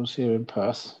disciples here in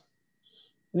Perth,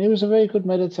 and he was a very good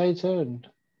meditator and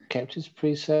kept his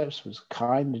precepts, was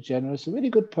kind and generous, a really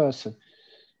good person.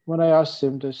 When I asked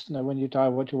him, when you die,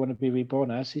 what do you want to be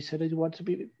reborn as? He said, he wants to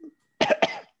be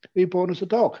reborn as a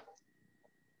dog.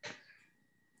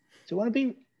 So you want to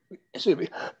be, excuse me,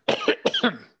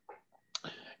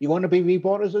 you want to be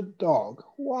reborn as a dog?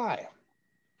 Why?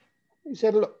 He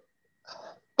said, look,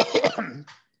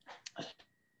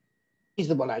 he's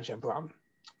the one Ajahn Brahm.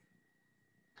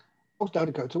 Dogs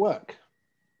don't go to work.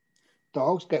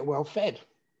 Dogs get well fed.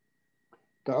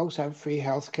 Dogs have free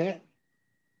healthcare,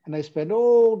 and they spend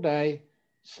all day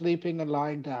sleeping and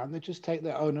lying down. They just take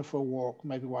their owner for a walk,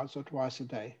 maybe once or twice a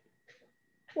day.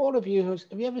 All of you,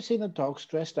 have you ever seen a dog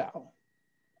stressed out?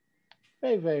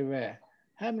 Very, very rare.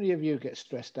 How many of you get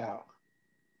stressed out?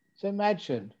 So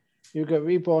imagine you get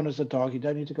reborn as a dog. You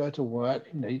don't need to go to work.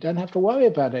 You don't have to worry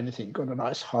about anything. You've got a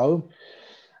nice home,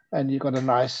 and you've got a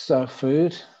nice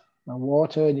food and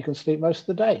water, and you can sleep most of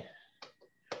the day.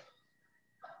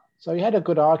 So he had a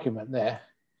good argument there.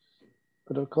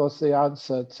 But of course, the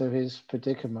answer to his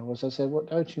predicament was, I said, well,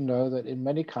 don't you know that in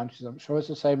many countries, I'm sure it's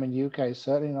the same in the UK,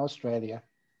 certainly in Australia,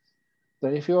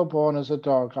 that if you're born as a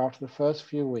dog, after the first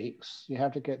few weeks, you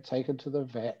have to get taken to the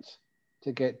vet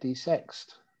to get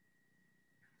desexed.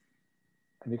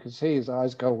 And you can see his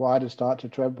eyes go wide and start to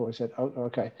tremble. He said, oh,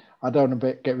 okay, I don't want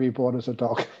to get reborn as a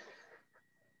dog.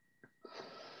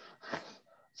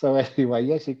 So anyway,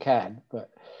 yes, you can, but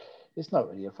it's not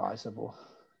really advisable.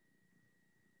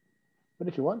 But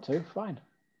if you want to, fine.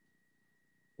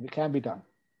 But it can be done.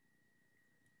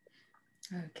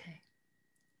 Okay.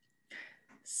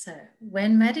 So,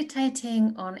 when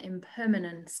meditating on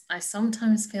impermanence, I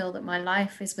sometimes feel that my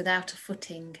life is without a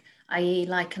footing, i.e.,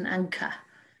 like an anchor.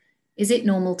 Is it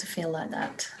normal to feel like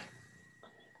that?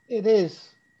 It is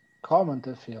common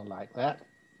to feel like that.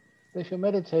 But if you're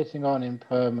meditating on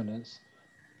impermanence,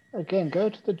 again, go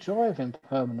to the joy of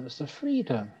impermanence, the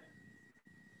freedom.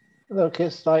 Look,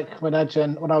 it's like when I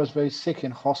was very sick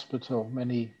in hospital,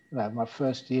 my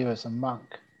first year as a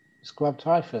monk, scrub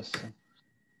typhus,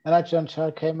 and Ajahn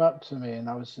Chah came up to me, and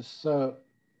I was just so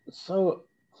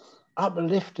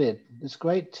uplifted. This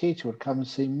great teacher would come and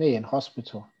see me in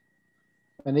hospital,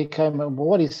 and he came, and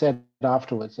what he said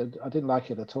afterwards, I didn't like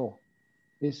it at all.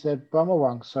 He said,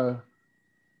 "Brahmawang, so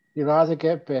you'll either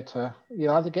get better,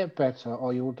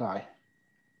 or you'll die."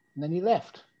 And then he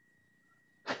left.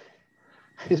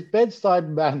 His bedside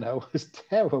manner was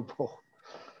terrible.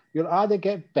 You'll either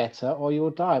get better or you'll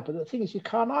die. But the thing is, you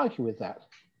can't argue with that.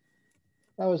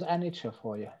 That was anicca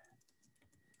for you.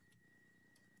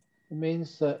 It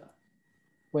means that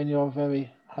when you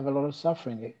have a lot of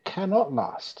suffering, it cannot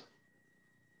last.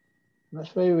 And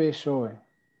that's very reassuring.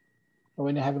 Or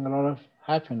when you're having a lot of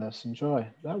happiness and joy,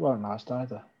 that won't last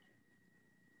either.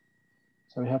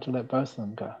 So we have to let both of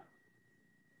them go.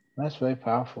 And that's very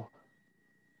powerful.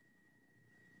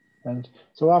 And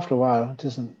so after a while, it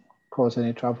doesn't cause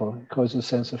any trouble. It causes a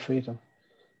sense of freedom.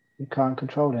 You can't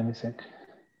control anything.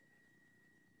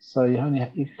 So you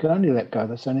can only let go.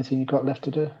 That's the only thing you've got left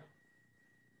to do.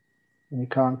 And you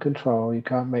can't control, you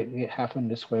can't make it happen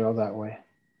this way or that way.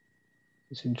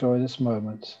 Just enjoy this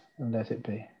moment and let it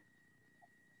be.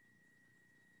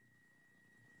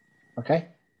 Okay,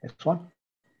 next one.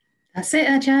 That's it,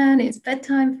 Ajahn. It's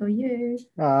bedtime for you.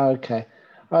 Okay,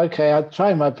 I'll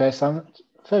try my best. I'm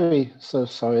very so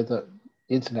sorry that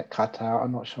the internet cut out.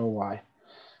 I'm not sure why,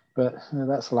 but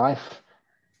that's life.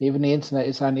 Even the internet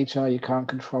is anicca, you can't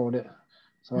control it.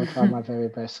 So I'll try my very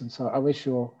best. And so I wish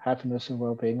you all happiness and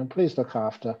well-being. And please look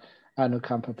after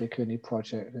Anukampa Bhikkhuni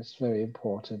project. It's very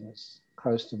important. It's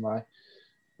close to my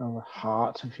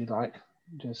heart, if you like.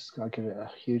 Just I give it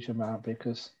a huge amount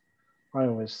because I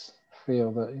always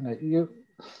feel that, you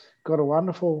got a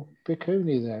wonderful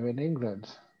bhikkhuni there in England.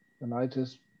 And I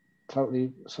just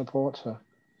totally support her.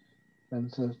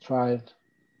 And to try and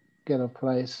get a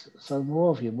place so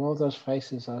more of those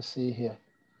faces I see here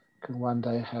can one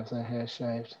day have their hair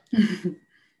shaved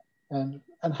and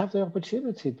have the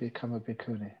opportunity to become a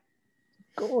bhikkhuni.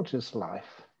 Gorgeous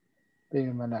life, being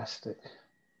a monastic,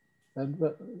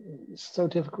 but it's so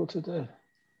difficult to do.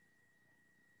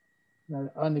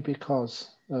 Only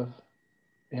because of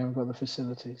we haven't got the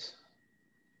facilities.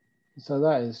 So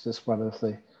that is just one of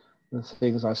the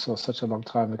things I saw such a long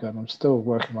time ago, and I'm still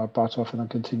working my butt off, and I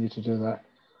continue to do that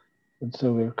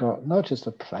until we've got not just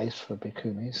a place for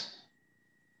bhikkhunis,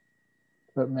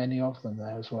 but many of them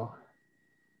there as well.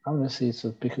 I'm going to see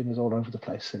some bhikkhunis all over the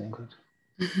place in England.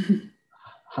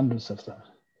 Hundreds of them.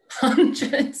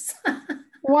 Hundreds.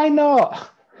 Why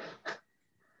not?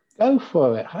 Go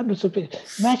for it. Hundreds of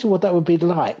bhikkhunis. Imagine what that would be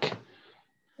like.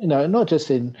 Not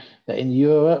just in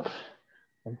Europe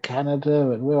and Canada,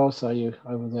 and where else are you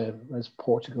over there? There's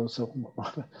Portugal. So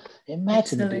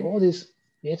imagine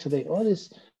Italy. All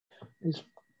these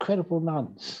incredible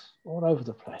nuns all over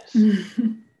the place.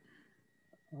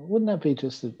 Wouldn't that be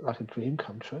just like a dream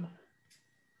come true?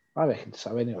 I reckon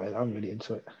so. Anyway, I'm really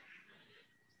into it.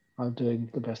 I'm doing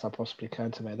the best I possibly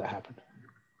can to make that happen.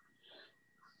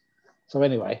 So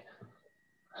anyway,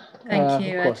 thank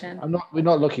you, of course, Ajahn. we're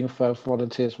not looking for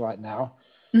volunteers right now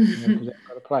because they've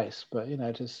got a place. But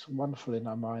just wonderful in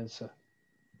our minds.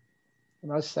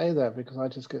 And I say that because I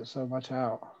just get so much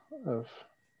out of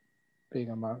being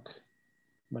a monk,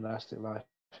 monastic life.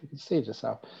 You can see just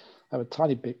how I have a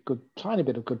tiny bit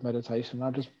of good meditation.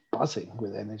 I'm just buzzing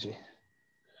with energy.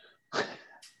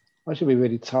 I should be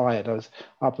really tired. I was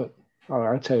up at,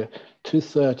 I'll tell you,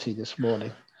 2:30 this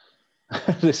morning.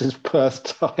 This is Perth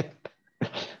time.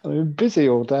 I've been busy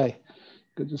all day.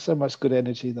 There's so much good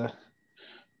energy there.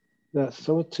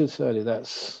 So 2:30,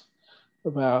 that's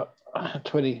about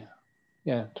 20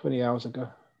 hours ago.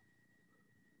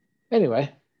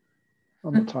 Anyway,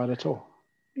 I'm not tired at all.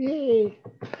 Yay!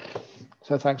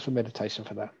 So thanks for meditation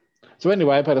for that. So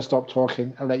anyway, I better stop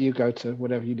talking and let you go to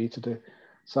whatever you need to do.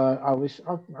 So I'll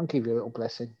give you a little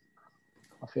blessing.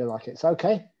 I feel like it's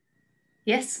okay.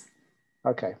 Yes.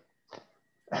 Okay.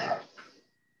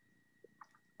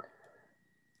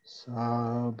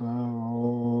 Sabba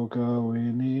oga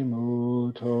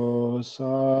vinimuto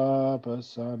sabba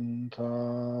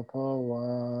santa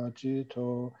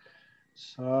pavajito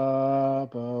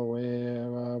Sabba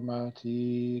vera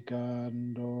mati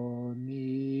gando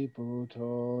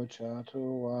nibuto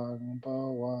chatuang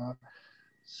bawa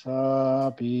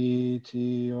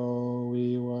sabitio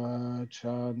viva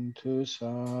chantu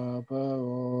sabba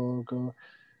ogo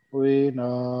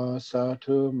vina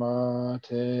satu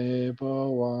mate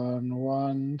bawan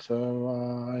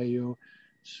wantarayu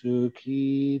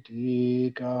Sukhi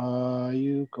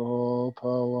digayu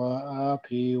gopawa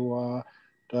apiwa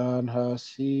danha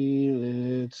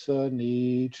silitsa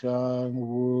nichang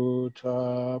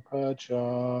vuta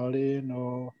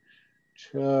pachalino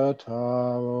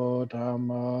chataro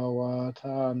dhamma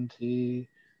vatanti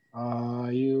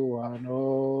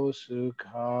ayuano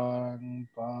sukhang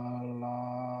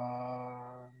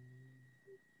balan.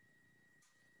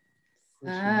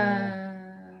 Wishing you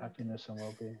all happiness and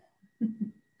well-being.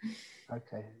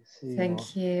 Okay, see you all.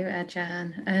 Thank you,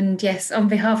 Ajahn. And yes, on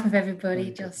behalf of everybody,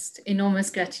 Very good. just enormous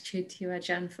gratitude to you,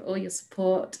 Ajahn, for all your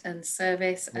support and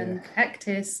service and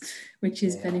practice, which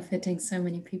is benefiting so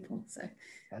many people. So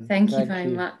thank you very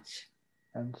much.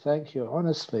 And thank you,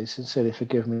 honestly, sincerely, for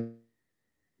giving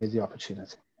me the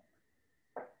opportunity.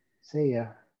 See ya.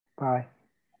 Bye.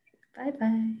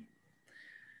 Bye-bye.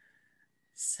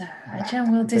 So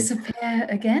Ajahn will disappear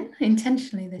again,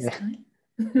 intentionally this time.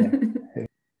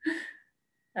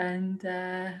 And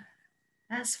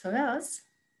as for us,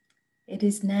 it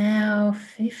is now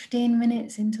 15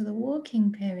 minutes into the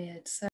walking period. So